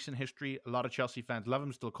most recent history. A lot of Chelsea fans love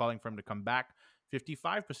him, still calling for him to come back.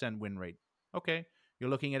 55% win rate. Okay, you're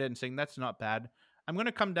looking at it and saying that's not bad. I'm going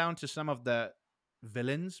to come down to some of the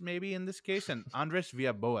villains maybe in this case, and Andres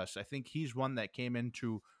Villas-Boas. I think he's one that came in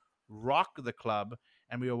to rock the club,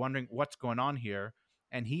 and we were wondering what's going on here.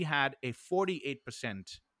 And he had a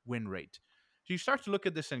 48% win rate. So you start to look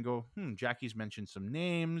at this and go, Jackie's mentioned some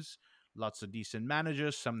names, lots of decent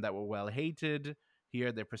managers, some that were well hated.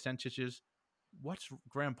 Here, their percentages. what's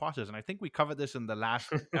Graham Potter's? And I think we covered this in the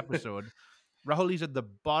last episode. Rahul is at the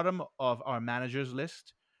bottom of our managers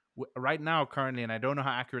list right now, currently, and I don't know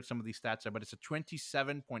how accurate some of these stats are, but it's a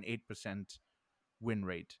 27.8% win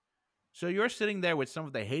rate. So you're sitting there with some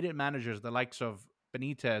of the hated managers, the likes of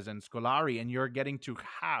Benitez and Scolari, and you're getting to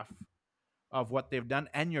half of what they've done,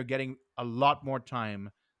 and you're getting a lot more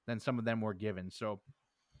time than some of them were given. So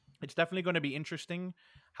it's definitely going to be interesting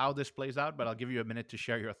how this plays out, but I'll give you a minute to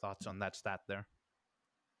share your thoughts on that stat there.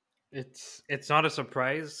 It's not a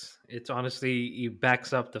surprise. It's honestly, it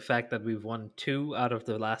backs up the fact that we've won 2 out of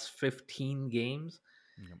the last 15 games,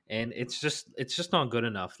 Yep. and it's just not good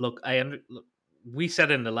enough. Look, we said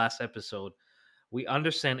in the last episode, we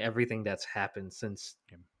understand everything that's happened since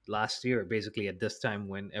Yep. last year, basically at this time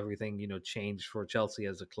when everything changed for Chelsea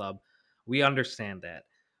as a club. We understand that.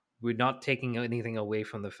 We're not taking anything away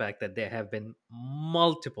from the fact that there have been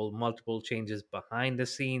multiple changes behind the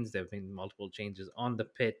scenes. There have been multiple changes on the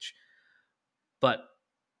pitch, but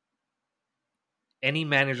any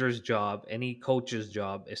manager's job, any coach's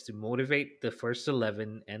job is to motivate the first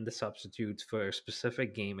 11 and the substitutes for a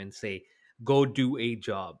specific game and say, go do a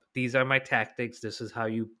job. These are my tactics. This is how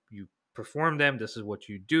you perform them. This is what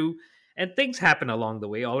you do. And things happen along the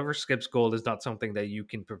way. Oliver Skipp's goal is not something that you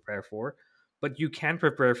can prepare for, but you can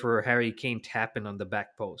prepare for a Harry Kane tapping on the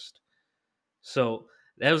back post. So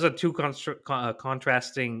that was a two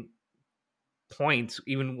contrasting points,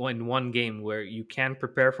 even in one game, where you can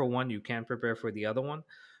prepare for one, you can prepare for the other one.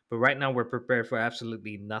 But right now, we're prepared for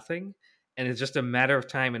absolutely nothing. And it's just a matter of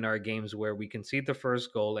time in our games where we concede the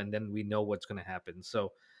first goal and then we know what's going to happen.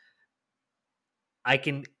 So I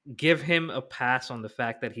can give him a pass on the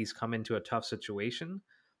fact that he's come into a tough situation,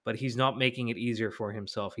 but he's not making it easier for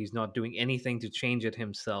himself. He's not doing anything to change it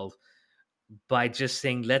himself by just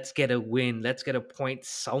saying, let's get a win, let's get a point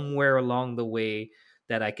somewhere along the way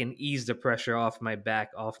that I can ease the pressure off my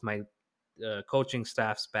back, off my coaching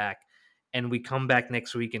staff's back, and we come back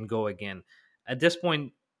next week and go again. At this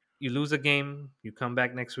point, you lose a game, you come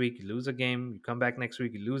back next week, you lose a game, you come back next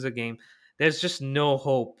week, you lose a game. There's just no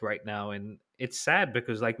hope right now, and it's sad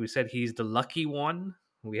because, like we said, he's the lucky one.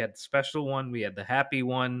 We had the special one, we had the happy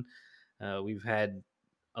one, we've had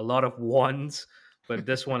a lot of ones, but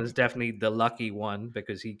this one is definitely the lucky one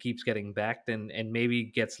because he keeps getting backed and maybe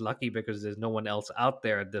gets lucky because there's no one else out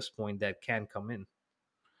there at this point that can come in.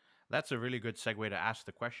 That's a really good segue to ask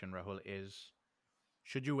the question, Rahul, is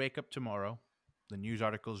should you wake up tomorrow, the news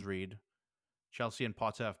articles read, Chelsea and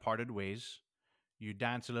Potter have parted ways, you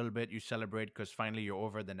dance a little bit, you celebrate because finally you're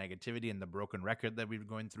over the negativity and the broken record that we've been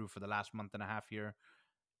going through for the last month and a half here.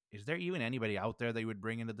 Is there even anybody out there that you would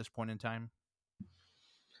bring in at this point in time?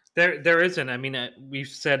 There isn't. I mean, we've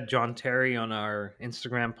said John Terry on our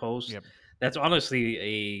Instagram post. Yep. That's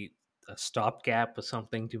honestly a stopgap or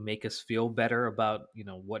something to make us feel better about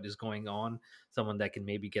what is going on. Someone that can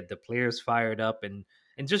maybe get the players fired up and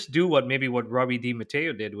just do what Robbie Di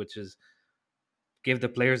Matteo did, which is give the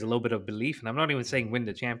players a little bit of belief. And I'm not even saying win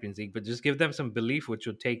the Champions League, but just give them some belief, which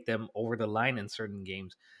would take them over the line in certain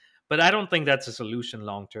games. But I don't think that's a solution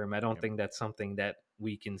long term. I don't think that's something that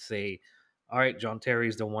we can say, all right, John Terry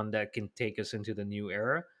is the one that can take us into the new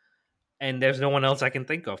era. And there's no one else I can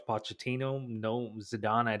think of. Pochettino, no.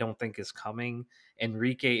 Zidane, I don't think is coming.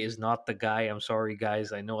 Enrique is not the guy. I'm sorry,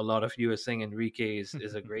 guys. I know a lot of you are saying Enrique is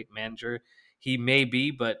a great manager. He may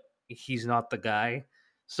be, but he's not the guy.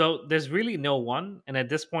 So there's really no one. And at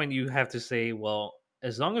this point, you have to say, well,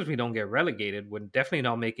 as long as we don't get relegated, we're definitely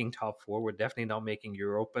not making top 4. We're definitely not making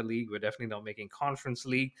Europa League. We're definitely not making Conference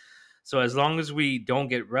League. So as long as we don't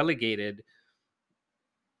get relegated,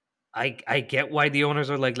 I get why the owners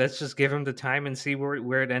are like, let's just give him the time and see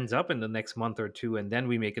where it ends up in the next month or two, and then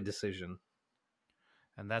we make a decision.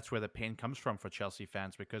 And that's where the pain comes from for Chelsea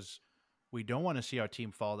fans, because we don't want to see our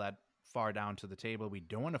team fall that far down to the table. We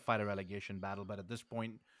don't want to fight a relegation battle, but at this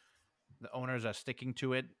point, the owners are sticking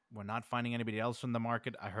to it. We're not finding anybody else in the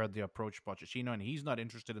market. I heard the approach Pochettino, and he's not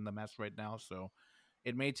interested in the mess right now. So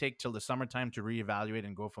it may take till the summertime to reevaluate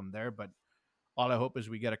and go from there. But all I hope is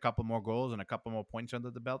we get a couple more goals and a couple more points under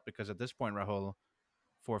the belt, because at this point, Rahul,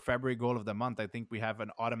 for February goal of the month, I think we have an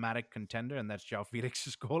automatic contender, and that's João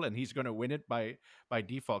Felix's goal, and he's going to win it by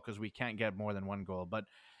default because we can't get more than one goal. But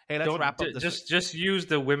hey, let's wrap up this. Just use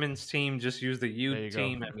the women's team. Just use the youth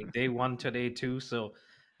team. I mean, they won today too, so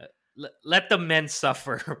let the men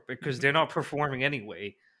suffer because they're not performing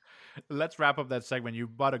anyway. Let's wrap up that segment. You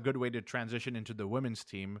brought a good way to transition into the women's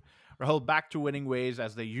team. Rahul, back to winning ways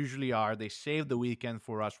as they usually are. They saved the weekend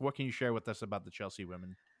for us. What can you share with us about the Chelsea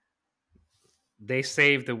women? they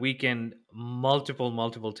saved the weekend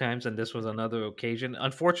multiple times, and this was another occasion.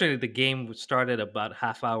 Unfortunately, the game started about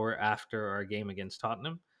half hour after our game against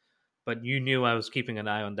Tottenham, but you knew I was keeping an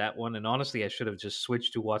eye on that one. And honestly, I should have just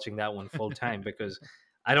switched to watching that one full time because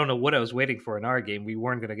I don't know what I was waiting for in our game. We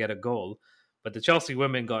weren't going to get a goal, but the Chelsea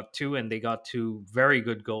women got two, and they got two very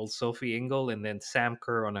good goals. Sophie Ingle and then Sam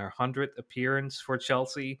Kerr on her 100th appearance for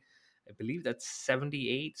Chelsea. I believe that's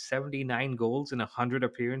 78, 79 goals in 100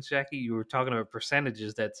 appearances, Jackie. You were talking about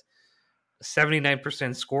percentages. That's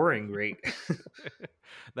 79% scoring rate.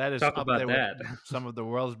 That is Talk up about there with that. some of the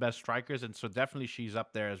world's best strikers, and so definitely she's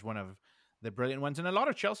up there as one of the brilliant ones. And a lot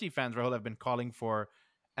of Chelsea fans, Rahul, have been calling for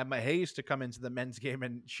Emma Hayes to come into the men's game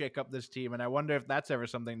and shake up this team. And I wonder if that's ever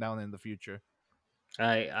something down in the future.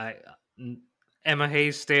 I Emma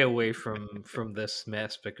Hayes, stay away from this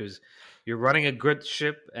mess because you're running a good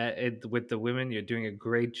ship with the women. You're doing a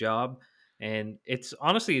great job, and it's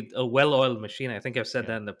honestly a well-oiled machine. I think I've said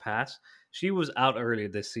Yeah. that in the past. She was out earlier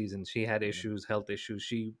this season. She had Yeah. issues, health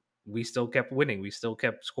issues. We still kept winning. We still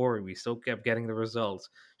kept scoring. We still kept getting the results.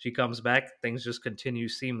 She comes back, things just continue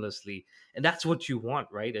seamlessly, and that's what you want,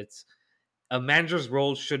 right? It's a manager's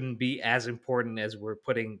role shouldn't be as important as we're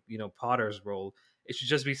putting, Potter's role. It should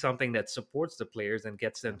just be something that supports the players and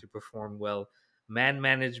gets them to perform well. Man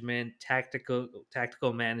management,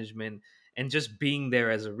 tactical management, and just being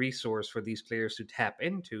there as a resource for these players to tap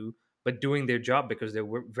into, but doing their job because they're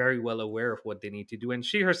very well aware of what they need to do. And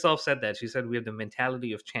she herself said that. She said we have the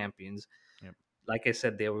mentality of champions. Yep. Like I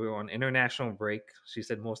said, they were on international break. She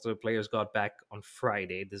said most of the players got back on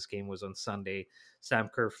Friday. This game was on Sunday. Sam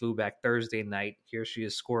Kerr flew back Thursday night. Here she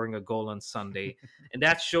is scoring a goal on Sunday. And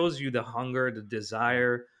that shows you the hunger, the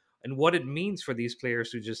desire, and what it means for these players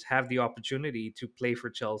to just have the opportunity to play for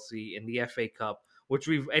Chelsea in the FA Cup, which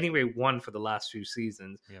we've anyway won for the last few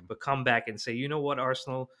seasons, but come back and say, you know what,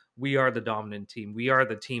 Arsenal, we are the dominant team. We are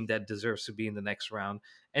the team that deserves to be in the next round,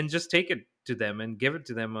 and just take it to them and give it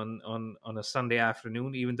to them on a Sunday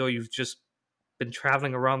afternoon, even though you've just been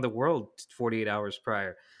traveling around the world 48 hours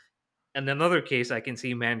prior. And another case, I can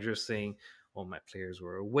see managers saying, "Oh, my players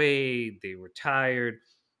were away; they were tired."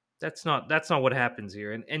 That's not what happens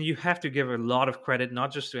here. And you have to give a lot of credit,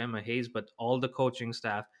 not just to Emma Hayes, but all the coaching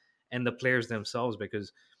staff and the players themselves, because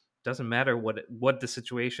it doesn't matter what the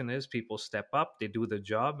situation is. People step up, they do the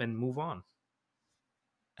job, and move on.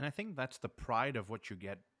 And I think that's the pride of what you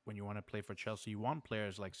get when you want to play for Chelsea. You want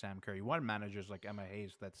players like Sam Kerr. You want managers like Emma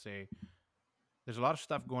Hayes that say, there's a lot of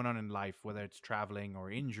stuff going on in life, whether it's traveling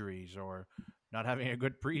or injuries or not having a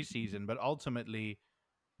good preseason. But ultimately,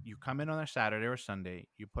 you come in on a Saturday or Sunday,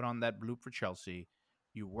 you put on that blue for Chelsea,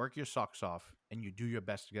 you work your socks off, and you do your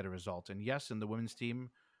best to get a result. And yes, in the women's team,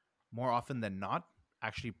 more often than not,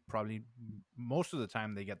 actually, probably most of the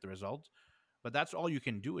time, they get the result. But that's all you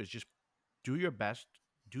can do is just do your best,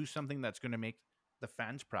 do something that's going to make the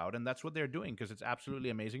fans proud. And that's what they're doing because it's absolutely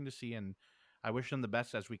amazing to see. And I wish them the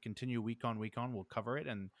best as we continue week on week on. We'll cover it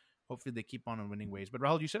and hopefully they keep on winning ways. But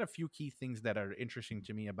Rahul, you said a few key things that are interesting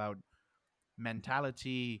to me about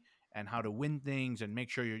mentality and how to win things and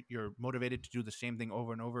make sure you're motivated to do the same thing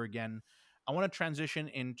over and over again. I want to transition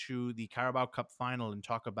into the Carabao Cup final and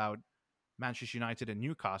talk about Manchester United and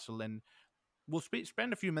Newcastle. And we'll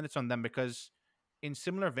spend a few minutes on them because in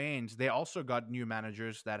similar veins, they also got new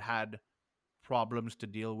managers that had problems to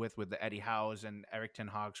deal with the Eddie Howe's and Eric Ten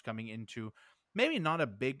Hag's coming into maybe not a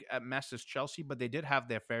big mess as Chelsea, but they did have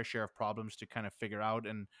their fair share of problems to kind of figure out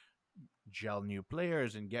and gel new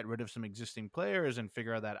players and get rid of some existing players and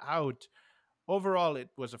figure that out. Overall, it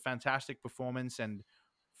was a fantastic performance. And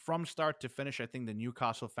from start to finish, I think the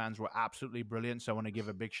Newcastle fans were absolutely brilliant. So I want to give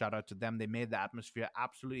a big shout out to them. They made the atmosphere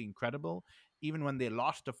absolutely incredible. Even when they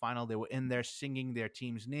lost the final, they were in there singing their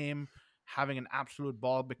team's name, having an absolute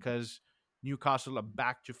ball because Newcastle are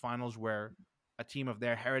back to finals where a team of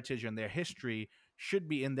their heritage and their history should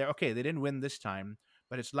be in there. Okay, they didn't win this time,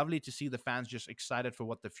 but it's lovely to see the fans just excited for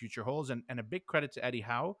what the future holds. And a big credit to Eddie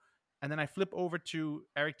Howe. And then I flip over to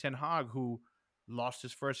Eric Ten Hag, who lost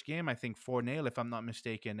his first game, I think 4-0, if I'm not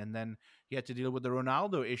mistaken. And then he had to deal with the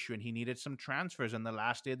Ronaldo issue and he needed some transfers. And the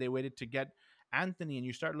last day they waited to get Anthony. And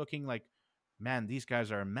you start looking like, man, these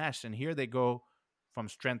guys are a mess. And here they go from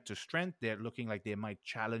strength to strength. They're looking like they might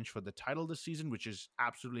challenge for the title this season, which is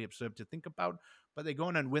absolutely absurd to think about. But they go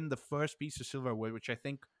in and win the first piece of silverware, which I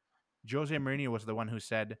think Jose Mourinho was the one who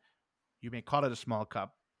said, you may call it a small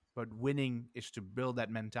cup, but winning is to build that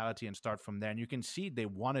mentality and start from there. And you can see they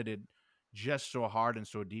wanted it just so hard and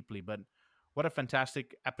so deeply. But what a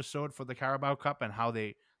fantastic episode for the Carabao Cup and how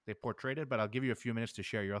they portrayed it. But I'll give you a few minutes to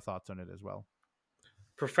share your thoughts on it as well.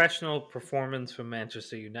 Professional performance from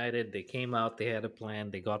Manchester United. They came out, they had a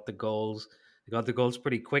plan, they got the goals. got the goals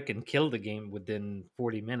pretty quick and killed the game within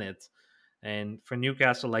 40 minutes. And for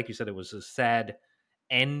Newcastle, like you said, it was a sad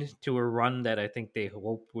end to a run that I think they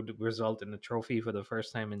hoped would result in a trophy for the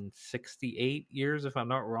first time in 68 years, if I'm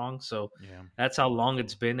not wrong. So Yeah. that's how long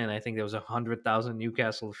it's been. And I think there was 100,000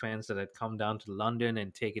 Newcastle fans that had come down to London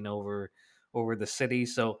and taken over the city.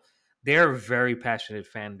 So they're a very passionate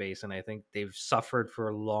fan base, and I think they've suffered for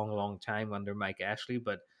a long, long time under Mike Ashley.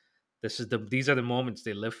 But these are the moments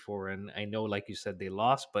they live for. And I know, like you said, they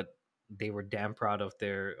lost, but they were damn proud of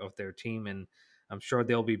their team, and I'm sure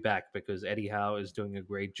they'll be back because Eddie Howe is doing a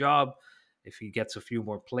great job. If he gets a few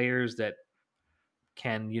more players that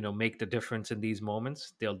can, make the difference in these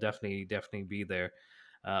moments, they'll definitely be there.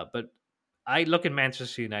 But I look at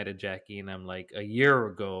Manchester United, Jackie, and I'm like, a year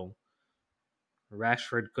ago,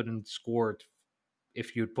 Rashford couldn't score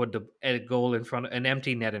if you'd put a goal in front, an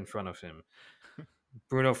empty net in front of him.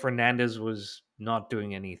 Bruno Fernandes was not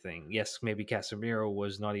doing anything. Yes, maybe Casemiro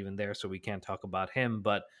was not even there, so we can't talk about him.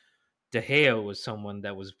 But De Gea was someone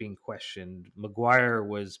that was being questioned. Maguire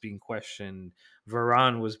was being questioned.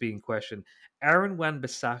 Varane was being questioned. Aaron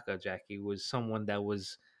Wan-Bissaka, Jackie, was someone that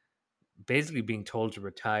was basically being told to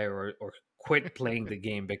retire or quit playing the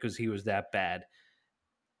game because he was that bad.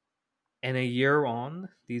 And a year on,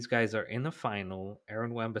 these guys are in the final.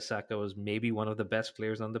 Aaron Wan-Bissaka was maybe one of the best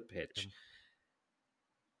players on the pitch.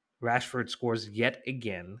 Rashford scores yet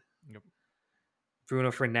again. Yep.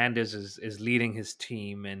 Bruno Fernandes is leading his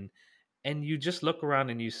team, and you just look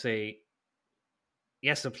around and you say,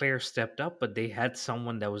 yes, the players stepped up, but they had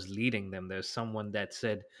someone that was leading them. There's someone that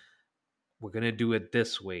said, we're going to do it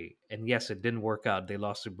this way. And yes, it didn't work out. They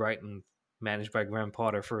lost to Brighton, managed by Graham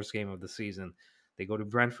Potter, first game of the season. They go to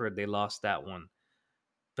Brentford, they lost that one.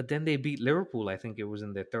 But then they beat Liverpool. I think it was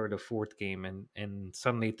in their third or fourth game, and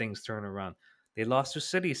suddenly things turn around. They lost to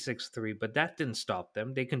City 6-3, but that didn't stop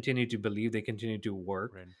them. They continued to believe, they continued to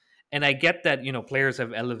work. Right. And I get that, players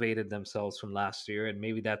have elevated themselves from last year, and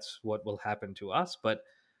maybe that's what will happen to us. But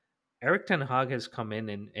Eric Ten Hag has come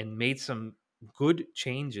in and made some good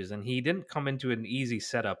changes, and he didn't come into an easy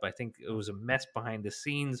setup. I think it was a mess behind the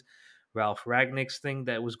scenes. Ralph Ragnick's thing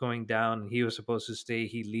that was going down, he was supposed to stay,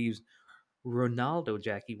 he leaves. Ronaldo,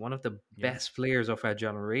 Jackie, one of the best players of our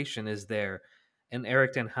generation, is there. And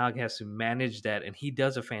Eric Ten Hag has to manage that, and he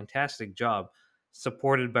does a fantastic job,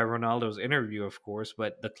 supported by Ronaldo's interview, of course.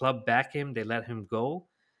 But the club back him, they let him go.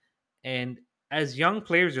 And as young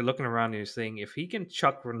players, you're looking around and you're saying, if he can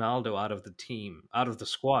chuck Ronaldo out of the team, out of the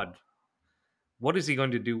squad, what is he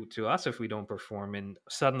going to do to us if we don't perform? And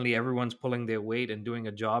suddenly everyone's pulling their weight and doing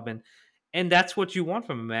a job. And that's what you want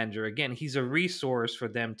from a manager. Again, he's a resource for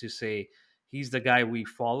them to say, he's the guy we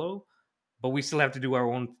follow, but we still have to do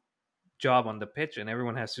our own job on the pitch, and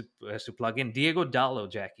everyone has to plug in. Diego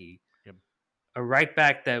Dallo, Jackie, a right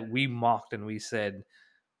back that we mocked and we said,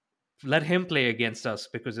 let him play against us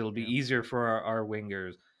because it'll be easier for our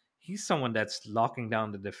wingers. He's someone that's locking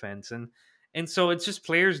down the defense, and so it's just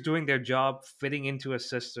players doing their job, fitting into a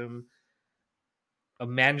system, a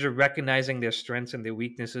manager recognizing their strengths and their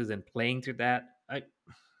weaknesses and playing to that.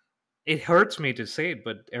 It hurts me to say it,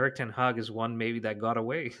 but Eric Ten Hag is one maybe that got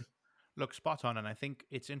away. Look, spot on. And I think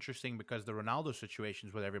it's interesting because the Ronaldo situation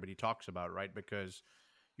is what everybody talks about, right? Because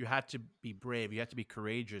you had to be brave, you had to be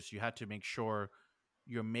courageous, you had to make sure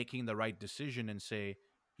you're making the right decision and say,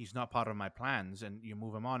 he's not part of my plans, and you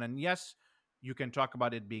move him on. And yes, you can talk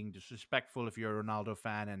about it being disrespectful if you're a Ronaldo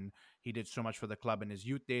fan and he did so much for the club in his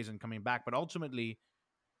youth days and coming back. But ultimately,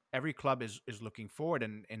 every club is looking forward.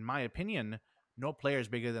 And in my opinion, no player is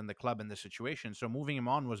bigger than the club in this situation. So moving him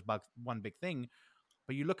on was one big thing.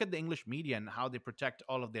 But you look at the English media and how they protect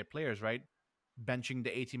all of their players, right? Benching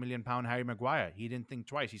the 80 million pound Harry Maguire. He didn't think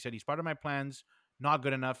twice. He said, he's part of my plans, not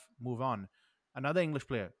good enough, move on. Another English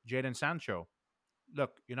player, Jadon Sancho.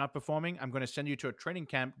 Look, you're not performing. I'm going to send you to a training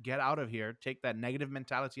camp. Get out of here. Take that negative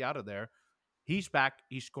mentality out of there. He's back.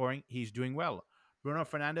 He's scoring. He's doing well. Bruno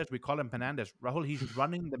Fernandes, we call him Fernandes. Rahul, he's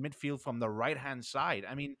running the midfield from the right-hand side.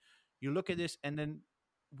 I mean, you look at this, and then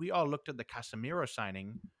we all looked at the Casemiro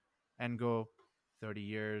signing and go, 30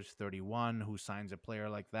 years, 31, who signs a player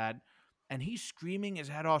like that? And he's screaming his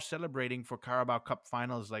head off, celebrating for Carabao Cup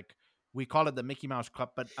finals. Like, we call it the Mickey Mouse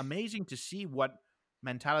Cup, but amazing to see what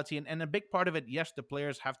mentality, and a big part of it, yes, the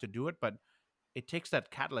players have to do it, but it takes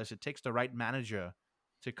that catalyst. It takes the right manager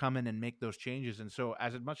to come in and make those changes. And so,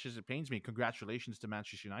 as much as it pains me, congratulations to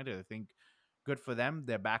Manchester United. I think good for them.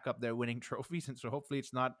 They're back up there winning trophies, and so hopefully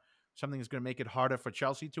it's not something that's going to make it harder for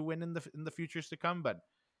Chelsea to win in the futures to come, but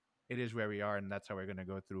it is where we are, and that's how we're going to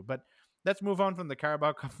go through. But let's move on from the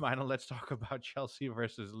Carabao Cup final. Let's talk about Chelsea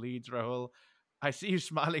versus Leeds, Rahul. I see you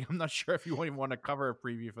smiling. I'm not sure if you even want to cover a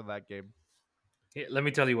preview for that game. Here, let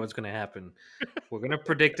me tell you what's going to happen. We're going to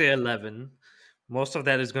predict the 11. Most of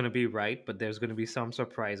that is going to be right, but there's going to be some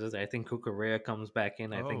surprises. I think Kukurea comes back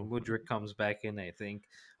in. I think Oh, Mudryk comes back in. I think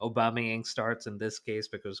Aubameyang starts in this case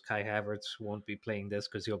because Kai Havertz won't be playing this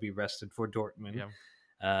because he'll be rested for Dortmund.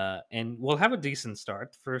 yeah. And we'll have a decent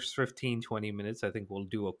start. First 15, 20 minutes, I think we'll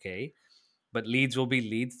do okay. But Leeds will be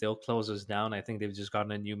Leeds. They'll close us down. I think they've just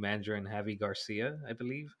gotten a new manager in Javi Garcia, I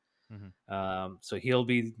believe. Mhm. So he'll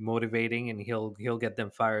be motivating and he'll get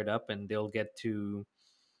them fired up, and they'll get to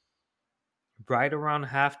right around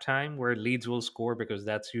halftime where Leeds will score because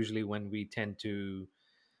that's usually when we tend to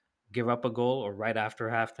give up a goal, or right after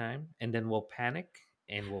halftime, and then we'll panic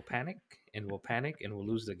and we'll panic and we'll panic and we'll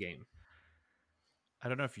lose the game. I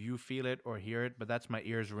don't know if you feel it or hear it, but that's my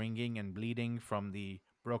ears ringing and bleeding from the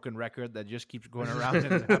broken record that just keeps going around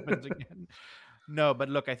and it happens again. No, but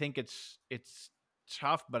look, I think it's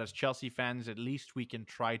tough, but as Chelsea fans, at least we can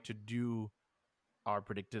try to do our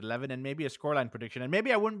predicted 11 and maybe a scoreline prediction. And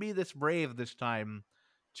maybe I wouldn't be this brave this time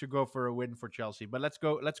to go for a win for Chelsea. But let's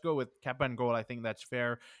go with Kepa and goal. I think that's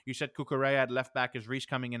fair. You said Kukurea at left back. Is Reece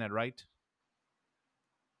coming in at right?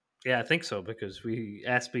 Yeah, I think so because we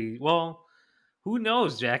Aspie. Well, who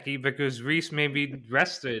knows, Jackie? Because Reese may be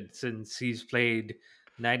rested since he's played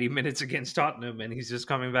 90 minutes against Tottenham and he's just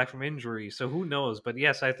coming back from injury. So who knows? But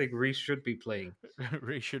yes, I think Reese should be playing.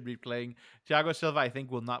 Reece should be playing. Thiago Silva, I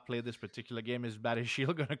think, will not play this particular game. Is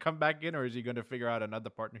Badishil going to come back in, or is he going to figure out another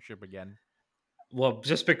partnership again? Well,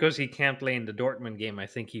 just because he can't play in the Dortmund game, I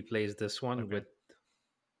think he plays this one Okay. with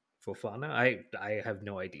Fofana. I have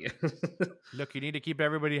no idea. Look, you need to keep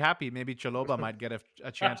everybody happy. Maybe Chaloba might get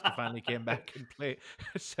a chance to finally came back and play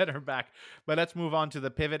center back. But let's move on to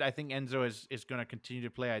the pivot. I think Enzo is going to continue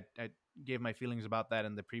to play. I gave my feelings about that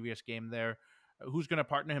in the previous game there. Who's going to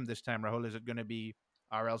partner him this time, Rahul? Is it going to be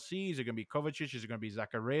RLC? Is it going to be Kovacic? Is it going to be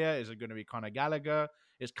Zakaria? Is it going to be Conor Gallagher?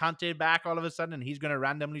 Is Kante back all of a sudden and he's going to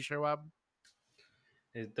randomly show up?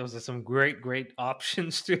 Those are some great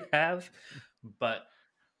options to have, but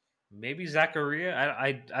maybe Zachariah.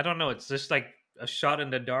 I don't know. It's just like a shot in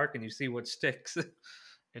the dark, and you see what sticks.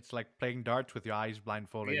 It's like playing darts with your eyes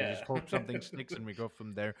blindfolded. You just Yeah. hope something sticks and we go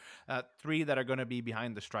from there. Three that are going to be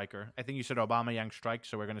behind the striker. I think you said Aubameyang strike,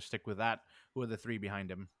 so we're going to stick with that. Who are the three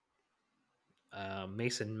behind him?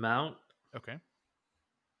 Mason Mount, Okay.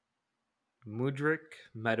 Mudrik,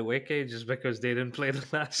 Madueke, just because they didn't play the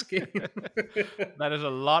last game. That is a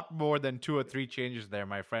lot more than two or three changes there,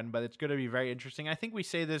 my friend, but it's going to be very interesting. I think we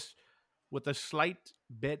say this with a slight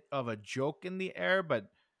bit of a joke in the air, but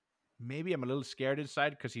maybe I'm a little scared inside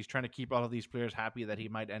because he's trying to keep all of these players happy that he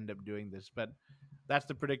might end up doing this. But that's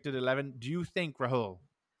the predicted 11. Do you think, Rahul,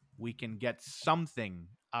 we can get something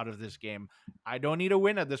out of this game? I don't need a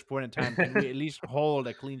win at this point in time. Can we at least hold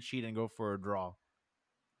a clean sheet and go for a draw?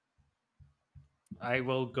 I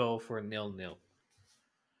will go for 0-0.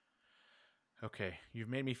 Okay, you've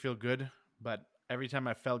made me feel good, but every time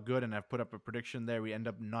I felt good and I've put up a prediction there, we end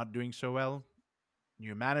up not doing so well.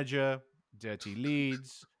 New manager, dirty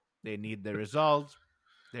Leeds. They need the result.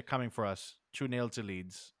 They're coming for us. 2-0 to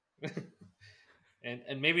Leeds.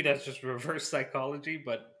 And maybe that's just reverse psychology,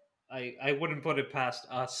 but I wouldn't put it past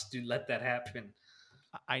us to let that happen.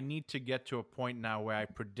 I need to get to a point now where I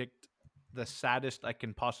predict the saddest I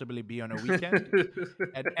can possibly be on a weekend.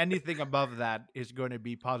 And anything above that is going to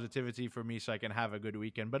be positivity for me so I can have a good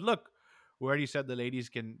weekend. But look, we already said the ladies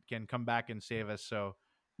can come back and save us. So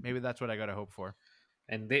maybe that's what I got to hope for.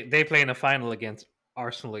 And they play in a final against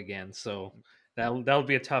Arsenal again, so that'll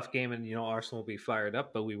be a tough game, and Arsenal will be fired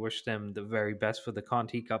up. But we wish them the very best for the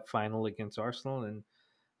Conti Cup final against Arsenal, and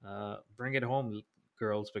bring it home,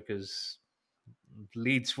 girls, because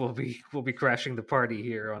Leeds will be crashing the party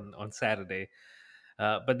here on Saturday.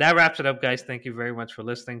 But that wraps it up, guys. Thank you very much for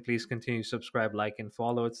listening. Please continue to subscribe, like, and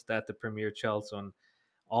follow. It's at the Premier Chelsea on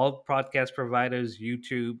all podcast providers,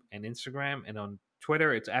 YouTube and Instagram, and on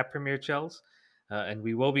Twitter, it's at Premier Chelsea. And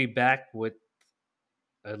we will be back with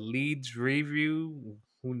a Leeds review.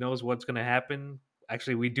 Who knows what's going to happen?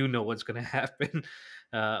 Actually, we do know what's going to happen.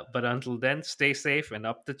 But until then, stay safe and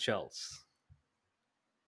up the Chelsea.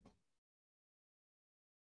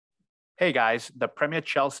 Hey guys, the Premier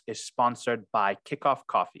Chelsea is sponsored by Kickoff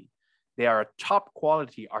Coffee. They are a top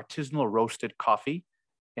quality artisanal roasted coffee.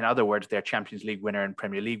 In other words, they're Champions League winner and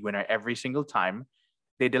Premier League winner every single time.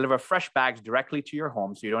 They deliver fresh bags directly to your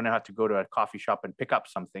home, so you don't have to go to a coffee shop and pick up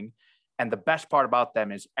something. And the best part about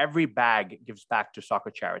them is every bag gives back to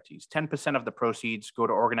soccer charities. 10% of the proceeds go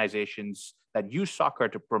to organizations that use soccer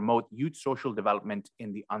to promote youth social development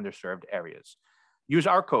in the underserved areas. Use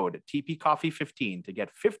our code TPCoffee15 to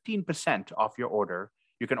get 15% off your order.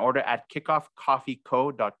 You can order at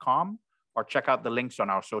kickoffcoffeeco.com or check out the links on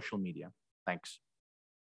our social media. Thanks.